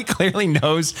 Johnny clearly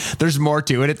knows there's more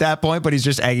to it at that point, but he's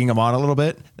just egging him on a little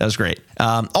bit. That was great.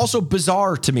 Also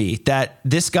bizarre to me that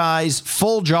this guy's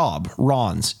full job,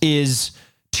 Ron's, is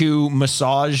to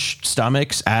massage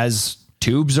stomachs as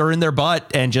tubes are in their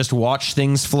butt and just watch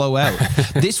things flow out.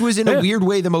 This was, in a weird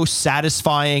way, the most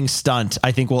satisfying stunt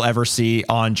I think we'll ever see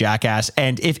on Jackass.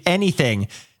 And if anything,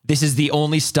 this is the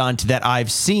only stunt that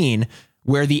I've seen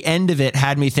where the end of it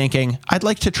had me thinking, I'd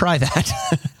like to try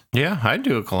that. Yeah, I'd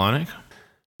do a colonic.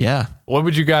 Yeah. What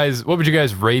would you guys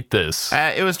rate this?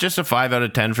 It was just a 5 out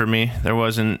of 10 for me. There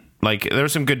was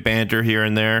some good banter here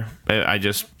and there. It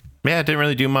didn't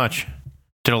really do much.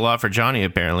 Did a lot for Johnny,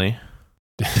 apparently.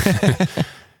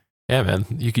 Yeah, man,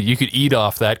 you could eat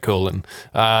off that colon.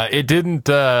 It didn't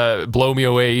blow me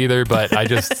away either, but I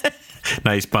just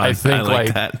nice pun. I think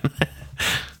like that.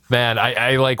 Man,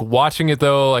 I like watching it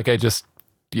though. Like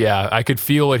I could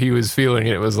feel what he was feeling.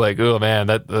 And it was like, oh man,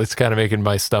 that's kind of making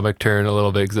my stomach turn a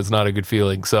little bit because it's not a good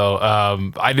feeling. So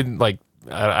I didn't like.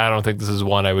 I don't think this is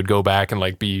one I would go back and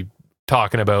like be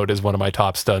talking about as one of my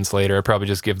top stunts later. I'd probably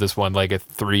just give this one like a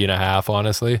 3.5,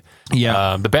 honestly.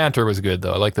 Yeah. The banter was good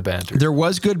though. I like the banter. There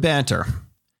was good banter.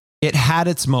 It had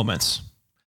its moments.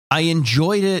 I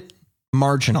enjoyed it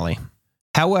marginally.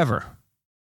 However,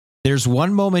 there's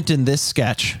one moment in this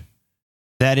sketch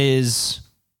that is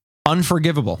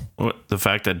unforgivable. What, the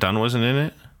fact that Dunn wasn't in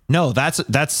it? No, that's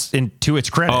to its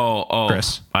credit. Oh,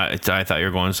 Chris. I thought you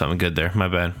were going something good there. My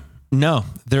bad. No,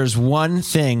 there's one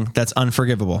thing that's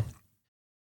unforgivable.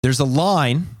 There's a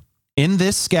line in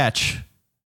this sketch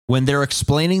when they're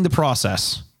explaining the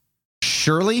process.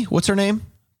 Shirley, what's her name?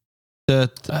 I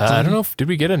don't know. Did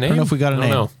we get a name? I don't know if we got a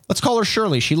name. Know. Let's call her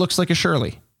Shirley. She looks like a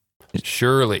Shirley.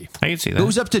 Shirley. I can see that.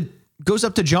 Goes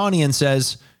up to Johnny and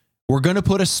says, "We're going to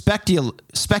put a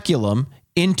speculum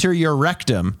into your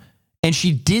rectum." And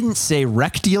she didn't say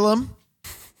rectulum.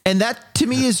 And that to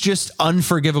me is just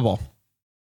unforgivable.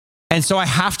 And so I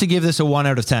have to give this a 1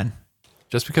 out of 10.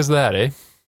 Just because of that, eh?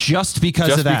 Just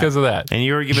because of that. And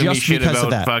you were giving me Just shit because of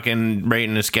about that. fucking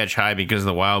rating a sketch high because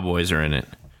the Wild Boys are in it.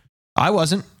 I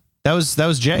wasn't. That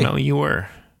was Jay. No, you were.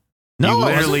 No, you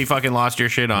I literally fucking lost your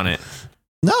shit on it.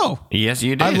 No. Yes,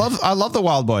 you did. I love the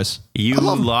Wild Boys. You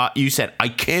said, I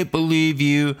can't believe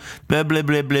you, blah, blah,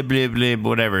 blah, blah, blah, blah,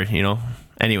 whatever, you know.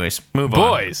 Anyways, move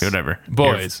Boys. on. Whatever.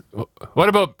 Boys. What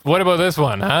about this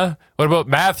one, huh? What about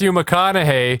Matthew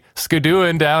McConaughey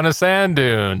skidooing down a sand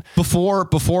dune?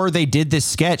 Before they did this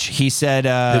sketch, he said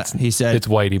it's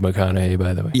Whitey McConaughey,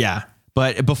 by the way. Yeah.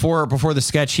 But before the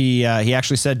sketch, he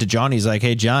actually said to Johnny, he's like,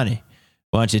 "Hey Johnny,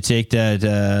 why don't you take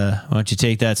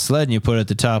that sled and you put it at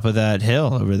the top of that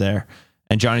hill over there?"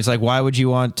 And Johnny's like, "Why would you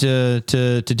want to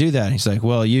do that?" And he's like,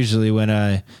 "Well, usually when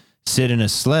I sit in a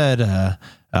sled,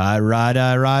 I ride.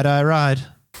 That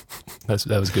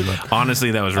was a good one.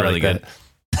 Honestly, that was really good.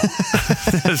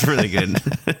 That was really good.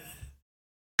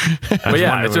 But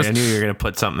yeah, it's just, I knew you were going to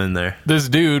put something in there. This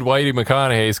dude, Whitey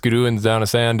McConaughey, skidooing down a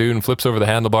sand dune, flips over the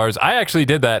handlebars. I actually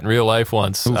did that in real life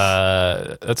once.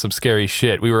 That's some scary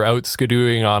shit. We were out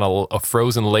skidooing on a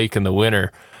frozen lake in the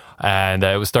winter, and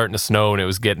it was starting to snow, and it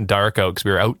was getting dark out because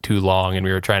we were out too long, and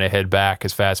we were trying to head back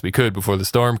as fast as we could before the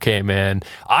storm came in.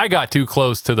 I got too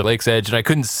close to the lake's edge, and I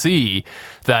couldn't see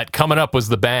that coming up was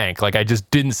the bank. Like, I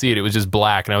just didn't see it. It was just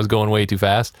black, and I was going way too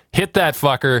fast. Hit that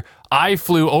fucker. I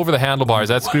flew over the handlebars.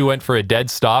 That screw went for a dead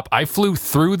stop. I flew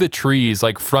through the trees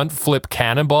like front flip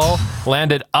cannonball,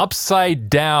 landed upside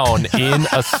down in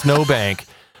a snowbank.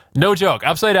 No joke.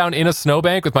 Upside down in a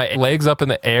snowbank with my legs up in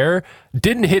the air.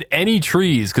 Didn't hit any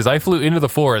trees because I flew into the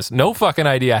forest. No fucking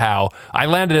idea how. I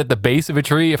landed at the base of a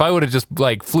tree. If I would have just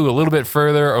like flew a little bit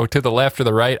further or to the left or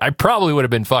the right, I probably would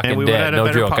have been fucking dead. No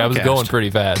joke. I was going pretty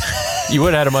fast. You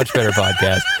would have had a much better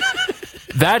podcast.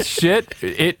 That shit,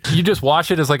 you just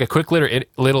watch it as like a quick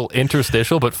little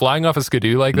interstitial, but flying off a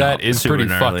skidoo like that is pretty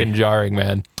fucking jarring,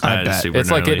 man. I bet.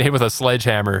 It's like getting hit with a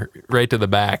sledgehammer right to the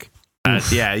back.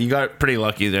 Yeah, you got pretty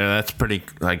lucky there. That's pretty,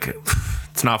 like,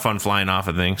 it's not fun flying off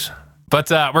of things. But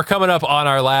we're coming up on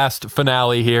our last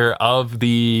finale here of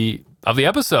the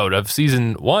episode of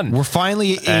season 1. We're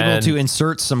finally able to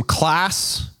insert some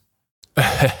class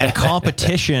and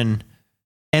competition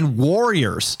and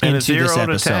warriors and into this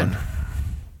episode.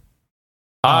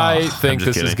 I think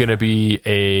this is going to be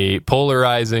a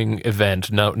polarizing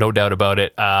event. No doubt about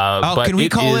it. But can we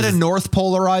call it a North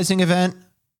polarizing event?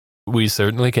 We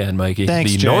certainly can, Mikey.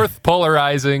 Thanks, the Jay. North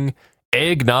Polarizing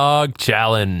Eggnog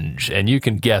Challenge. And you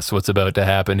can guess what's about to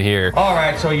happen here. All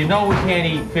right, so you know we can't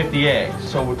eat 50 eggs.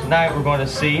 So tonight we're going to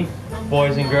see,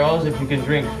 boys and girls, if you can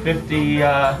drink 50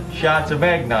 shots of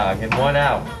eggnog in 1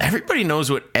 hour. Everybody knows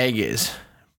what egg is,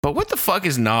 but what the fuck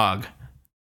is nog?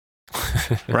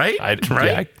 Right? Right?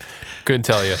 Yeah, I couldn't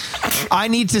tell you. I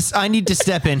need to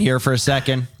step in here for a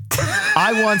second.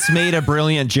 I once made a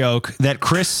brilliant joke that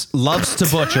Chris loves to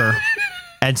butcher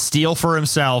and steal for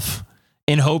himself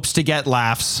in hopes to get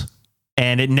laughs,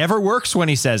 and it never works when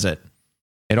he says it.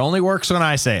 It only works when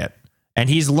I say it. And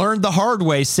he's learned the hard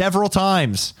way several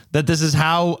times that this is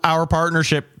how our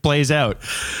partnership plays out.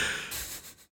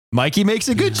 Mikey makes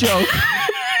a good joke.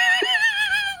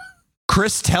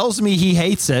 Chris tells me he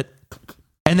hates it.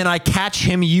 And then I catch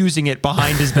him using it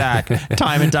behind his back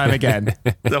time and time again.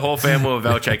 The whole family will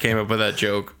vouch I came up with that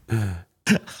joke.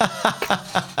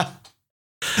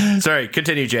 Sorry,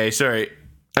 continue, Jay. Sorry.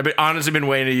 I've honestly been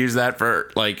waiting to use that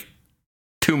for like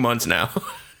 2 months now.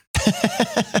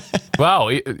 Wow,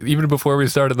 even before we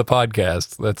started the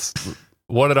podcast,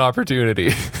 what an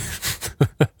opportunity.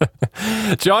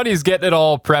 Johnny's getting it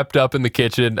all prepped up in the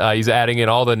kitchen. He's adding in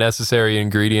all the necessary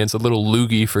ingredients, a little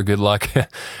loogie for good luck.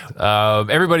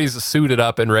 Everybody's suited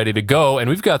up and ready to go, and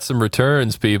we've got some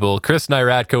returns, people. Chris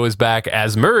Nyratko is back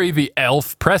as Murray the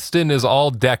elf. Preston is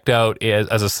all decked out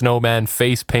as a snowman,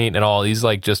 face paint and all. He's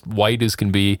like just white as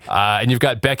can be. And you've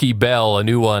got Becky Bell, a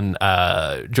new one,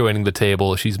 joining the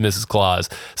table. She's Mrs. Claus.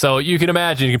 So you can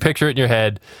imagine, you can picture it in your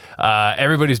head.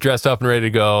 Everybody's dressed up and ready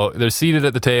to go. They're seated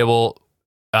at the table.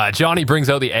 Johnny brings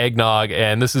out the eggnog,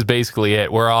 and this is basically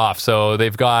it. We're off. So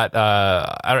they've got,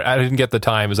 I didn't get the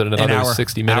time. Is it another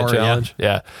 60-minute challenge?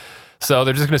 Yeah. So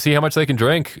they're just going to see how much they can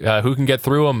drink, who can get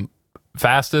through them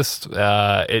fastest.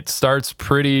 It starts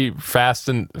pretty fast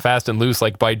and loose.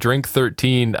 Like by drink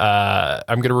 13, I'm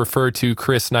going to refer to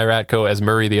Chris Nyratko as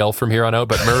Murray the elf from here on out.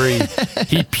 But Murray,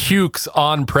 he pukes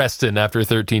on Preston after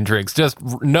 13 drinks. Just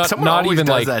not even does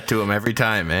like that to him every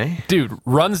time, eh? Dude,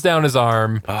 runs down his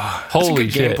arm. Holy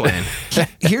shit! Game plan.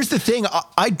 Here's the thing: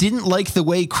 I didn't like the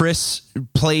way Chris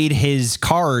played his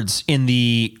cards in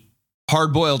the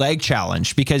hard-boiled egg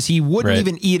challenge, because he wouldn't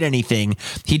even eat anything.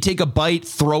 He'd take a bite,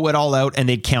 throw it all out, and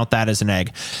they'd count that as an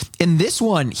egg. In this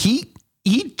one, he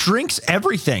drinks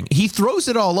everything. He throws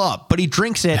it all up, but he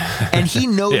drinks it, and he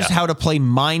knows how to play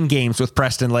mind games with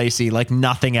Preston Lacey like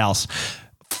nothing else.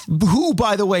 Who,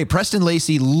 by the way, Preston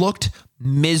Lacey looked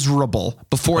miserable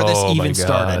before this even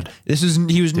started.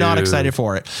 He was not excited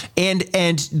for it.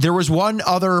 And there was one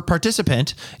other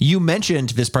participant. You mentioned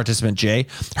this participant, Jay.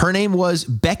 Her name was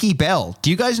Becky Bell.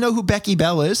 Do you guys know who Becky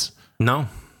Bell is? No,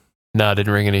 it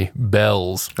didn't ring any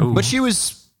bells. Ooh. But she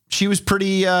was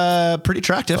pretty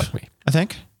attractive, I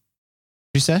think.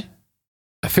 What did you say?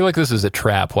 I feel like this is a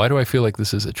trap. Why do I feel like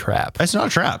this is a trap? It's not a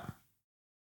trap.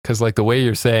 Because like the way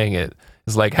you're saying it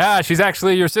is like, she's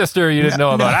actually your sister you didn't know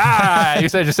about. You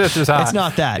said your sister's hot. It's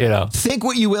not that. Think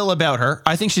what you will about her.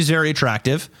 I think she's very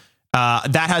attractive.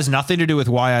 That has nothing to do with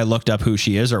why I looked up who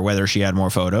she is or whether she had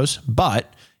more photos.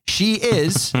 But she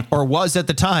is, or was at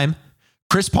the time,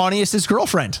 Chris Pontius's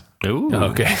girlfriend. Ooh.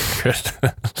 Okay.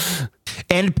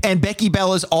 And Becky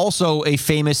Bell is also a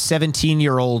famous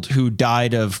 17-year-old who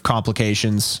died of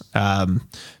complications,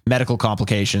 medical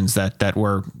complications that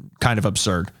were kind of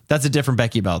absurd. That's a different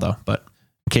Becky Bell, though. But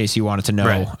in case you wanted to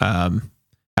know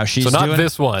how she's doing. So not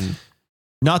this one.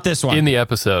 Not this one. In the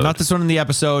episode. Not this one in the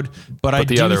episode. But I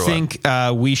do think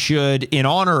we should, in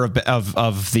honor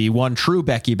of the one true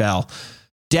Becky Bell,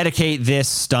 dedicate this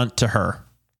stunt to her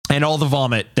and all the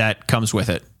vomit that comes with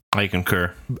it. I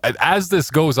concur. As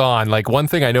this goes on, like one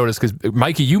thing I noticed, because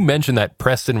Mikey, you mentioned that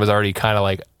Preston was already kind of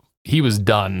like, he was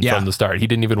done from the start. He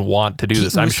didn't even want to do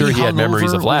this. I'm sure he had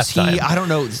memories of last time. I don't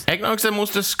know. Eggnog's the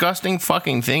most disgusting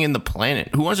fucking thing in the planet.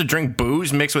 Who wants to drink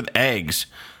booze mixed with eggs?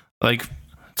 Like,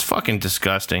 it's fucking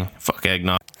disgusting. Fuck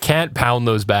eggnog. Can't pound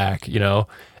those back,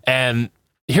 And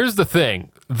here's the thing.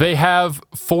 They have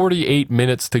 48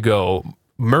 minutes to go.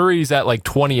 Murray's at like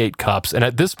 28 cups. And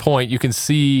at this point, you can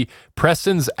see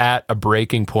Preston's at a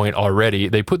breaking point already.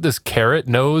 They put this carrot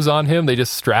nose on him. They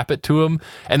just strap it to him.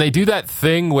 And they do that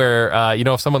thing where,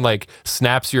 if someone like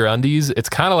snaps your undies, it's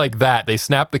kind of like that. They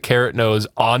snap the carrot nose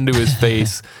onto his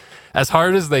face as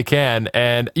hard as they can.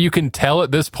 And you can tell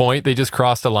at this point, they just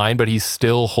crossed a line, but he's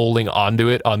still holding onto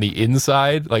it on the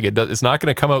inside. Like it's not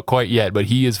going to come out quite yet, but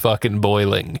he is fucking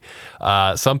boiling.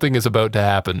 Something is about to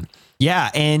happen.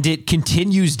 Yeah, and it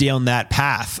continues down that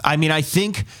path. I mean, I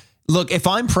think, look, if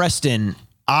I'm Preston,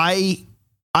 I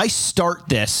start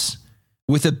this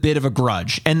with a bit of a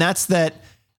grudge. And that's that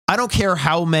I don't care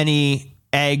how many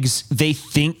eggs they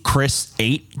think Chris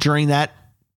ate during that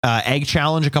egg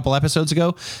challenge a couple episodes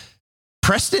ago.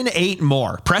 Preston ate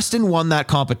more. Preston won that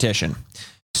competition.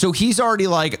 So he's already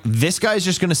like, this guy's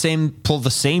just going to pull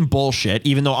the same bullshit,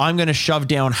 even though I'm going to shove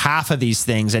down half of these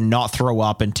things and not throw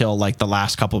up until like the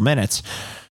last couple minutes.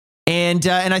 And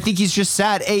I think he's just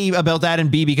sad, A, about that, and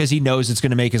B, because he knows it's going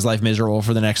to make his life miserable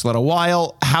for the next little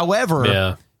while.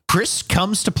 However, Chris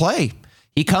comes to play.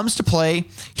 He comes to play.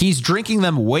 He's drinking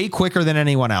them way quicker than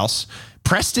anyone else.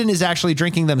 Preston is actually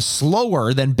drinking them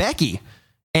slower than Becky.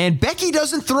 And Becky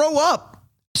doesn't throw up.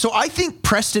 So I think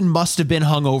Preston must have been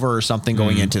hungover or something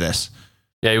going into this.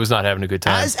 Yeah, he was not having a good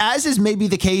time. As is maybe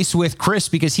the case with Chris,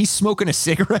 because he's smoking a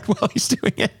cigarette while he's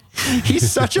doing it.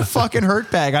 He's such a fucking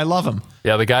hurtbag. I love him.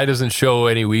 Yeah, the guy doesn't show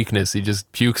any weakness. He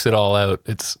just pukes it all out.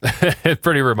 It's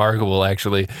pretty remarkable,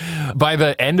 actually. By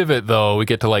the end of it, though, we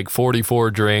get to like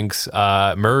 44 drinks.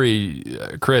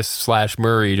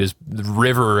 Chris/Murray, just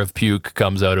river of puke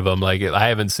comes out of him. Like, I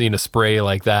haven't seen a spray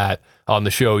like that on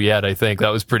the show yet, I think. That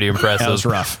was pretty impressive. That was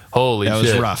rough. Holy shit. That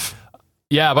was rough.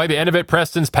 Yeah, by the end of it,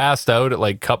 Preston's passed out at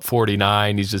like cup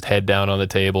 49. He's just head down on the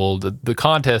table. The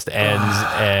contest ends,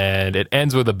 and it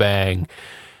ends with a bang.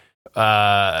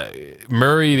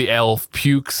 Murray the elf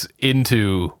pukes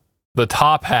into the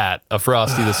top hat of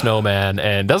Frosty the Snowman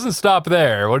and doesn't stop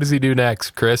there. What does he do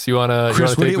next? Chris, you want to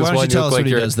take this one? Why don't you tell us what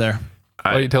he does there?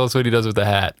 Why don't you tell us what he does with the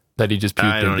hat that he just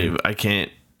puked into? I can't.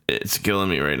 It's killing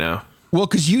me right now. Well,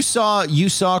 because you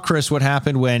saw, Chris, what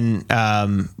happened when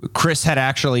Chris had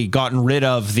actually gotten rid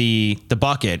of the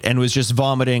bucket and was just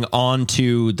vomiting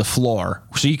onto the floor.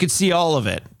 So you could see all of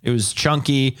it. It was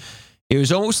chunky. It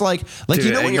was almost like Dude,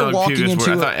 you know when you're walking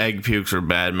into. I thought egg pukes were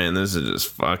bad, man. This is just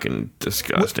fucking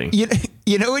disgusting. You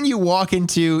know when you walk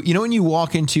into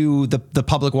the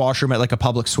public washroom at like a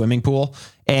public swimming pool,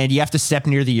 and you have to step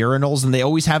near the urinals, and they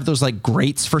always have those like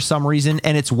grates for some reason,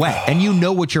 and it's wet, and you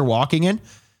know what you're walking in.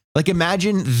 Like,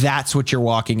 imagine that's what you're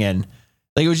walking in.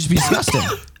 Like, it would just be disgusting.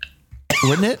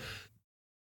 Wouldn't it?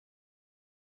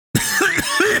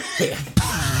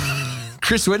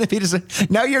 Chris, wouldn't it be just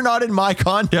now you're not in my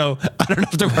condo. I don't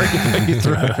have to worry about you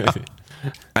throw it out.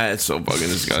 That's so fucking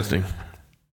disgusting.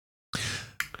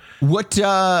 What, it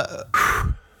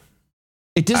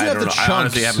doesn't have the chunks. I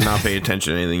honestly have not paid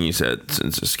attention to anything you said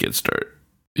since the skit start.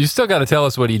 You still got to tell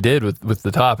us what he did with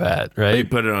the top hat, right? He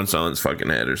put it on someone's fucking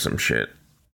head or some shit.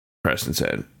 Preston's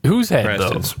head. Whose head,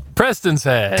 Preston's. though? Preston's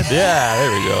head. Yeah,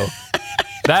 there we go.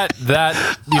 That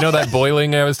you know that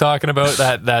boiling I was talking about?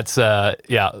 That's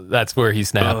where he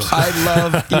snaps.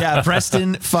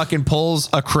 Preston fucking pulls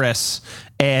a Chris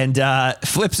and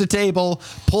flips a table,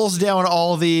 pulls down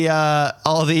all the oh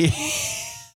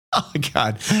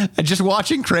God. Just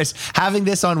watching Chris having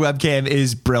this on webcam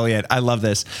is brilliant. I love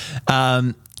this.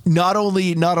 Not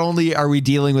only are we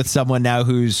dealing with someone now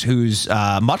who's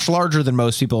much larger than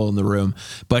most people in the room,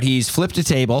 but he's flipped a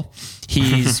table.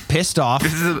 He's pissed off.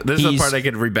 This is the part I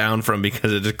could rebound from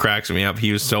because it just cracks me up.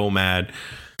 He was so mad.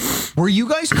 Were you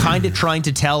guys kind of trying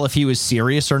to tell if he was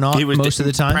serious or not most of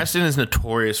the time? Preston is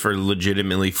notorious for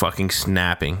legitimately fucking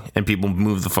snapping, and people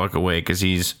move the fuck away because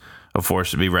he's a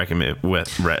force to be reckoned with.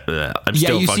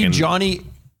 See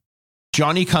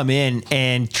Johnny come in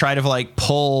and try to like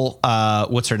pull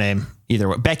what's her name? Either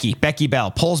way, Becky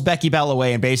Bell pulls Becky Bell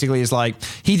away and basically is like,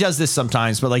 he does this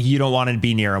sometimes, but like you don't want to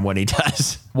be near him when he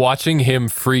does. Watching him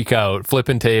freak out,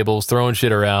 flipping tables, throwing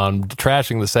shit around,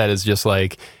 trashing the set is just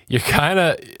like, you're kind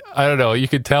of, I don't know, you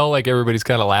could tell like everybody's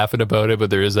kind of laughing about it, but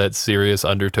there is that serious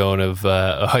undertone of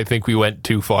I think we went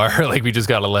too far. Like we just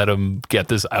got to let him get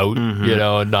this out, you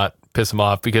know, and not piss him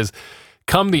off, because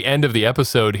come the end of the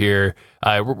episode here,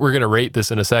 we're going to rate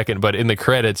this in a second, but in the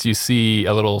credits, you see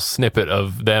a little snippet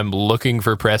of them looking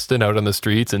for Preston out on the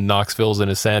streets, and Knoxville's in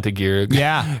his Santa gear.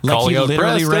 Yeah, like he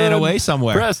literally ran away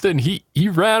somewhere. Preston, he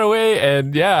ran away,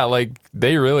 and yeah, like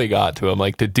they really got to him.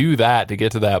 Like to do that, to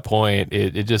get to that point,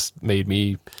 it just made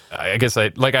me, I guess I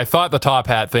thought the top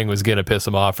hat thing was going to piss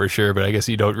him off for sure, but I guess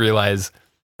you don't realize,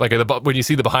 like when you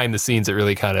see the behind the scenes, it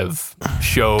really kind of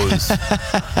shows.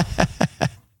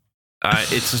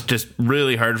 It's just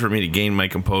really hard for me to gain my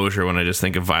composure when I just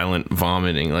think of violent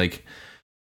vomiting. Like,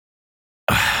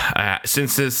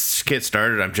 since this skit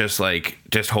started, I'm just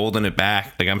holding it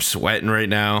back. Like, I'm sweating right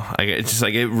now. Like, it's just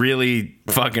like, it really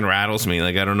fucking rattles me.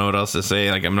 Like, I don't know what else to say.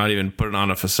 Like, I'm not even putting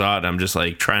on a facade. I'm just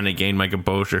like trying to gain my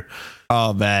composure.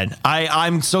 Oh man,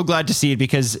 I'm so glad to see it,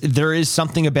 because there is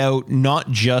something about not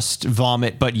just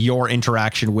vomit, but your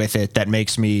interaction with it that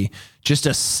makes me just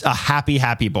a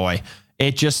happy boy.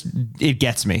 It gets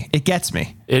me. It gets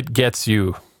me. It gets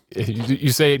you. You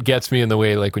say it gets me in the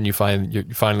way like when you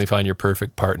finally find your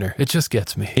perfect partner. It just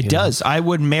gets me. It does. I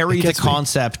would marry the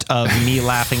concept of me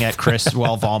laughing at Chris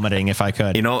while vomiting if I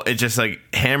could. You know, it just like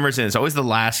hammers in. It's always the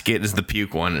last skit is the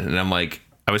puke one, and I'm like,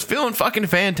 I was feeling fucking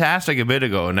fantastic a bit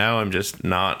ago. Now I'm just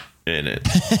not in it.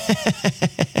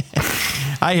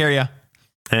 I hear you.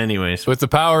 Anyways, with the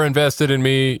power invested in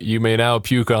me, you may now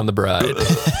puke on the bride.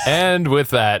 And with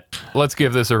that, let's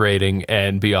give this a rating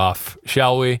and be off,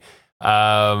 shall we?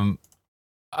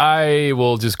 I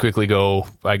will just quickly go,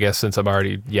 I guess, since I'm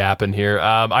already yapping here.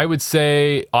 I would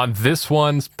say on this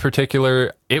one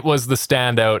particular, it was the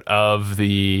standout of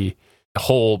the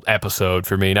whole episode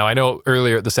for me. Now, I know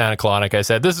earlier at the Santa Colonic, I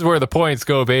said, this is where the points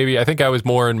go, baby. I think I was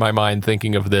more in my mind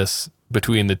thinking of this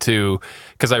between the two,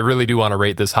 because I really do want to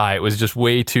rate this high. It was just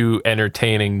way too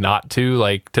entertaining not to.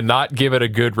 Like, to not give it a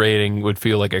good rating would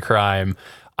feel like a crime.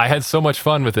 I had so much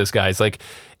fun with this, guys. Like,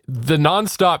 the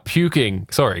nonstop puking.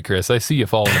 Sorry, Chris, I see you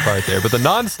falling apart there. But the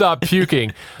nonstop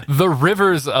puking, the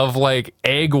rivers of like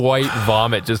egg white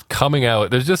vomit just coming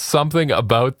out. There's just something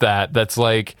about that that's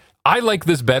like, I like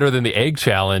this better than the egg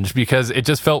challenge because it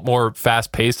just felt more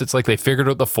fast paced. It's like they figured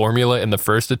out the formula in the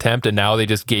first attempt and now they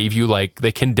just gave you like,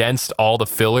 they condensed all the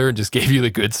filler and just gave you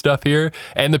the good stuff here.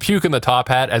 And the puke in the top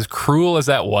hat, as cruel as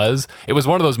that was, it was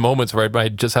one of those moments where I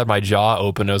just had my jaw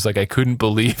open. I was like, I couldn't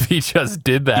believe he just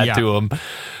did that to him.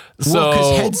 So,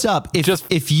 because heads up,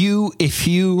 if you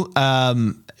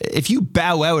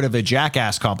bow out of a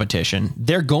Jackass competition,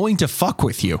 they're going to fuck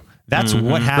with you. That's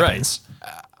what happens. Right.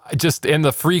 Just in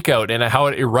the freak out and how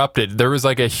it erupted, there was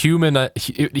like a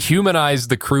it humanized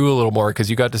the crew a little more because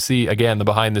you got to see, again, the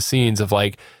behind the scenes of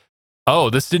like, oh,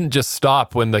 this didn't just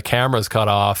stop when the cameras cut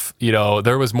off. You know,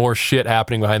 there was more shit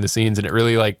happening behind the scenes and it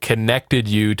really like connected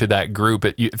you to that group.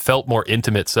 It felt more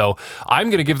intimate. So I'm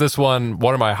going to give this one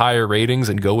of my higher ratings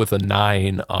and go with a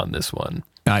 9 on this one.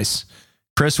 Nice.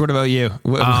 Chris, what about you?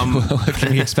 What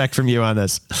can we expect from you on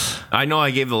this? I know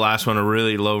I gave the last one a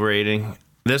really low rating.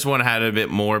 This one had a bit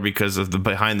more because of the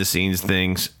behind the scenes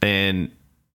things, and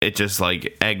it just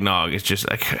like eggnog. It's just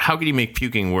like, how could you make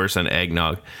puking worse than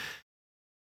eggnog?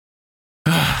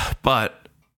 But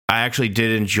I actually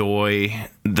did enjoy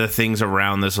the things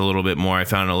around this a little bit more. I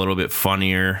found it a little bit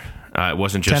funnier. It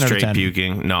wasn't just straight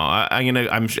puking. No, I'm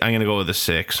gonna go with a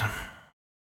 6.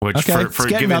 Which for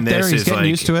given this is like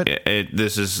used to it.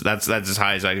 That's as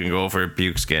high as I can go for a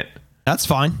puke skit. That's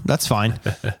fine. It's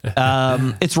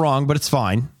wrong, but it's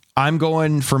fine. I'm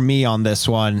going for me on this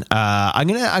one. I'm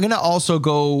gonna also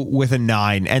go with a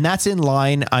 9, and that's in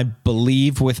line, I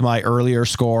believe, with my earlier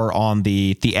score on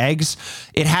the eggs.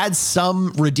 It had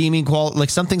some redeeming quality, like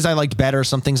some things I liked better,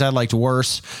 some things I liked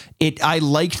worse. I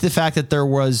liked the fact that there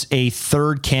was a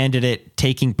third candidate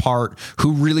taking part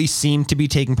who really seemed to be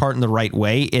taking part in the right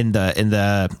way in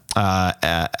the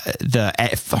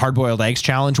hard-boiled eggs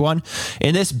challenge one.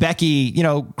 In this, Becky,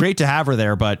 great to have her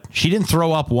there, but she didn't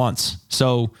throw up once.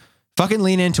 So fucking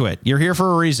lean into it. You're here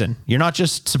for a reason. You're not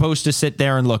just supposed to sit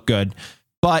there and look good.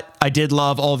 But I did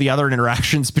love all the other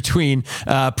interactions between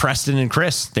Preston and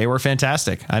Chris. They were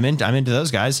fantastic. I'm into those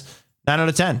guys. 9 out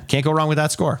of 10. Can't go wrong with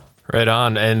that score. Right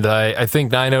on. And I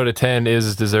think 9 out of 10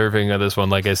 is deserving of this one.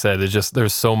 Like I said,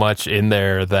 there's so much in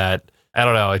there that, I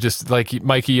don't know. I just, like,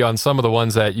 Mikey, on some of the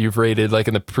ones that you've rated, like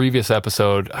in the previous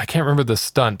episode, I can't remember the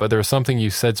stunt, but there was something you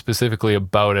said specifically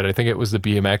about it. I think it was the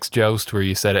BMX joust where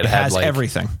you said it had has like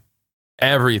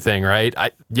everything, right?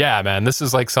 Yeah, man, this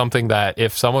is like something that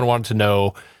if someone wanted to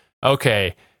know,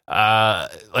 okay,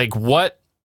 like what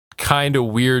kind of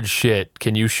weird shit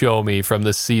can you show me from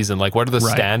this season? Like, what are the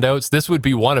standouts? This would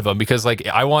be one of them, because like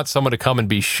I want someone to come and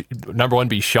be number one,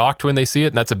 be shocked when they see it,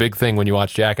 and that's a big thing when you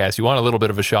watch Jackass. You want a little bit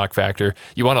of a shock factor.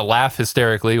 You want to laugh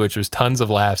hysterically, which was tons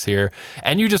of laughs here,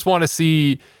 and you just want to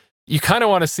see. You kind of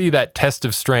want to see that test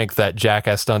of strength that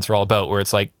Jackass stunts are all about, where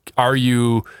it's like,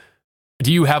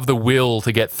 do you have the will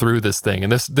to get through this thing?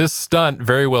 And this stunt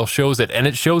very well shows it, and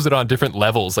it shows it on different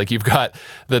levels. Like, you've got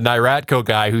the Nyratko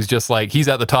guy who's just like, he's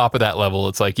at the top of that level.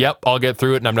 It's like, yep, I'll get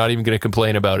through it, and I'm not even going to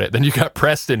complain about it. Then you got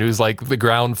Preston, who's like the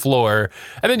ground floor,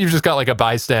 and then you've just got like a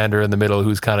bystander in the middle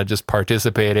who's kind of just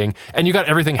participating, and you got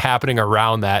everything happening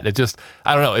around that. It just,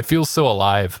 I don't know, it feels so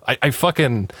alive.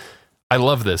 I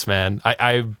love this, man.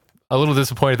 I'm a little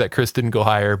disappointed that Chris didn't go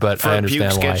higher, but I understand why.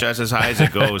 For a puke sketch, that's as high as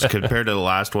it goes compared to the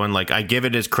last one. Like, I give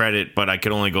it his credit, but I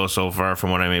can only go so far from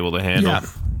what I'm able to handle. Yeah,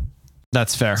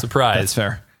 that's fair. Surprise. That's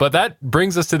fair. But that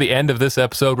brings us to the end of this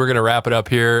episode. We're going to wrap it up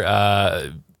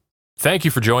here. Thank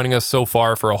you for joining us so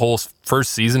far for a whole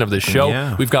first season of this show.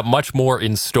 Yeah. We've got much more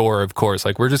in store, of course.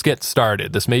 Like, we're just getting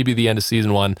started. This may be the end of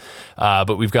season 1,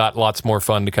 but we've got lots more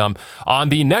fun to come. On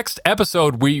the next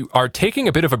episode, we are taking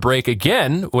a bit of a break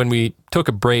again. When we took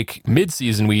a break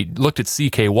mid-season, we looked at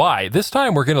CKY. This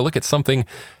time, we're going to look at something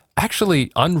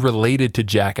actually unrelated to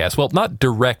Jackass. Well, not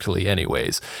directly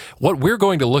anyways. What we're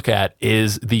going to look at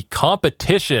is the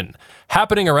competition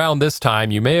happening around this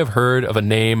time. You may have heard of a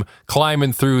name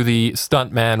climbing through the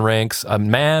stuntman ranks, a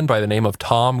man by the name of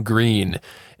Tom Green.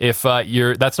 If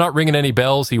that's not ringing any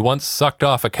bells, he once sucked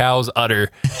off a cow's udder,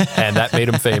 and that made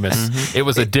him famous. It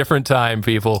was a different time,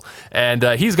 people. And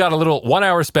he's got a little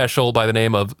 1-hour special by the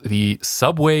name of the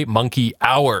Subway Monkey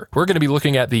Hour. We're going to be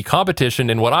looking at the competition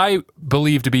in what I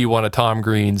believe to be one of Tom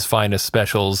Green's finest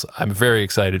specials. I'm very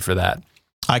excited for that.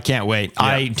 I can't wait.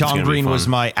 Yeah, Tom Green was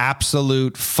my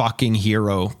absolute fucking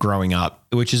hero growing up,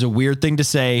 which is a weird thing to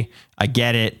say. I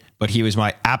get it, but he was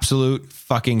my absolute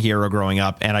fucking hero growing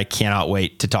up, and I cannot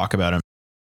wait to talk about him.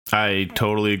 I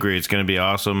totally agree. It's going to be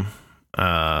awesome.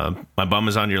 My bum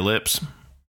is on your lips.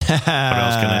 What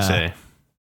else can I say?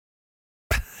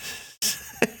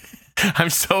 I'm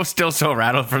still so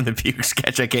rattled from the puke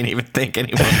sketch. I can't even think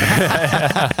anymore.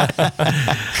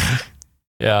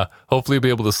 Yeah, hopefully you'll be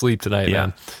able to sleep tonight,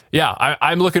 man. Yeah,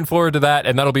 I'm looking forward to that,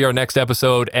 and that'll be our next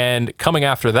episode. And coming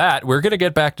after that, we're going to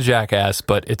get back to Jackass,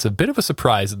 but it's a bit of a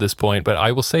surprise at this point. But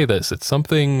I will say this, it's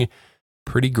something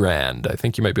pretty grand. I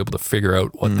think you might be able to figure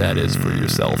out what that is for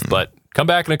yourself. But come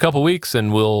back in a couple weeks,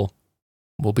 and we'll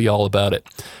be all about it.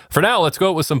 For now, let's go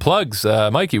out with some plugs.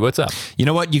 Mikey, what's up? You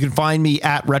know what? You can find me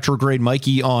at Retrograde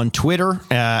Mikey on Twitter,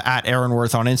 at Aaron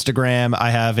Worth on Instagram. I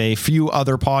have a few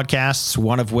other podcasts,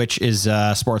 one of which is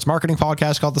a sports marketing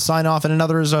podcast called The Sign Off, and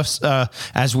another is,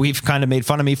 as we've kind of made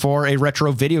fun of me for, a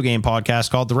retro video game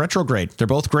podcast called The Retrograde. They're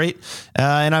both great,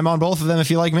 and I'm on both of them if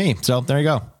you like me. So there you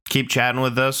go. Keep chatting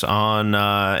with us on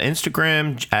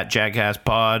Instagram at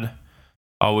JackasPod.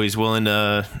 Always willing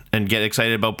to and get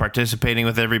excited about participating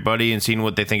with everybody and seeing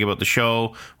what they think about the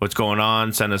show, what's going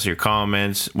on. Send us your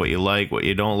comments, what you like, what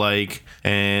you don't like,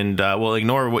 and we'll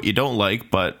ignore what you don't like,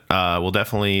 but we'll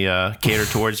definitely cater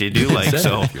towards what you do like.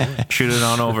 So shoot it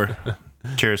on over.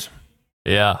 Cheers.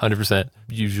 Yeah, 100%.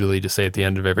 Usually just say at the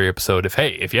end of every episode, if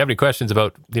you have any questions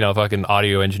about, fucking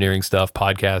audio engineering stuff,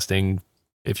 podcasting,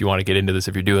 if you want to get into this,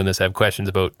 if you're doing this, have questions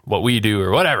about what we do or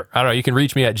whatever, I don't know, you can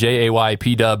reach me at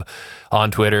JAYPDub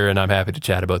on Twitter, and I'm happy to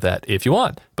chat about that if you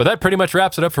want. But that pretty much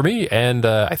wraps it up for me, and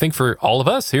I think for all of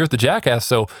us here at the Jackass.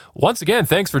 So once again,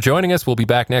 thanks for joining us. We'll be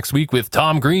back next week with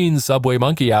Tom Green's Subway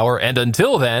Monkey Hour, and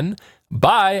until then,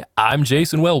 bye. I'm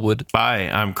Jason Wellwood. Bye.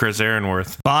 I'm Chris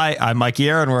Aaronworth. Bye. I'm Mikey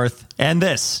Aaronworth, and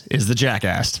this is the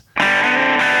Jackass.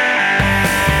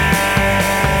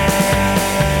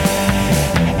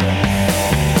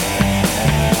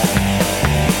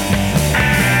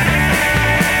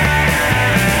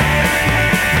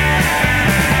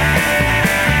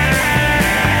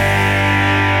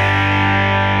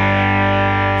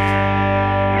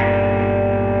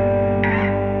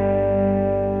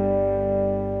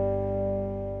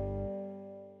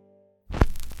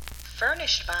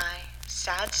 Furnished by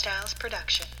Sad Styles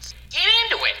Productions. Get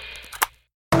into it!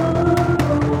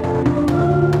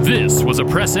 This was a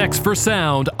Press X for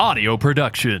Sound audio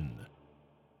production.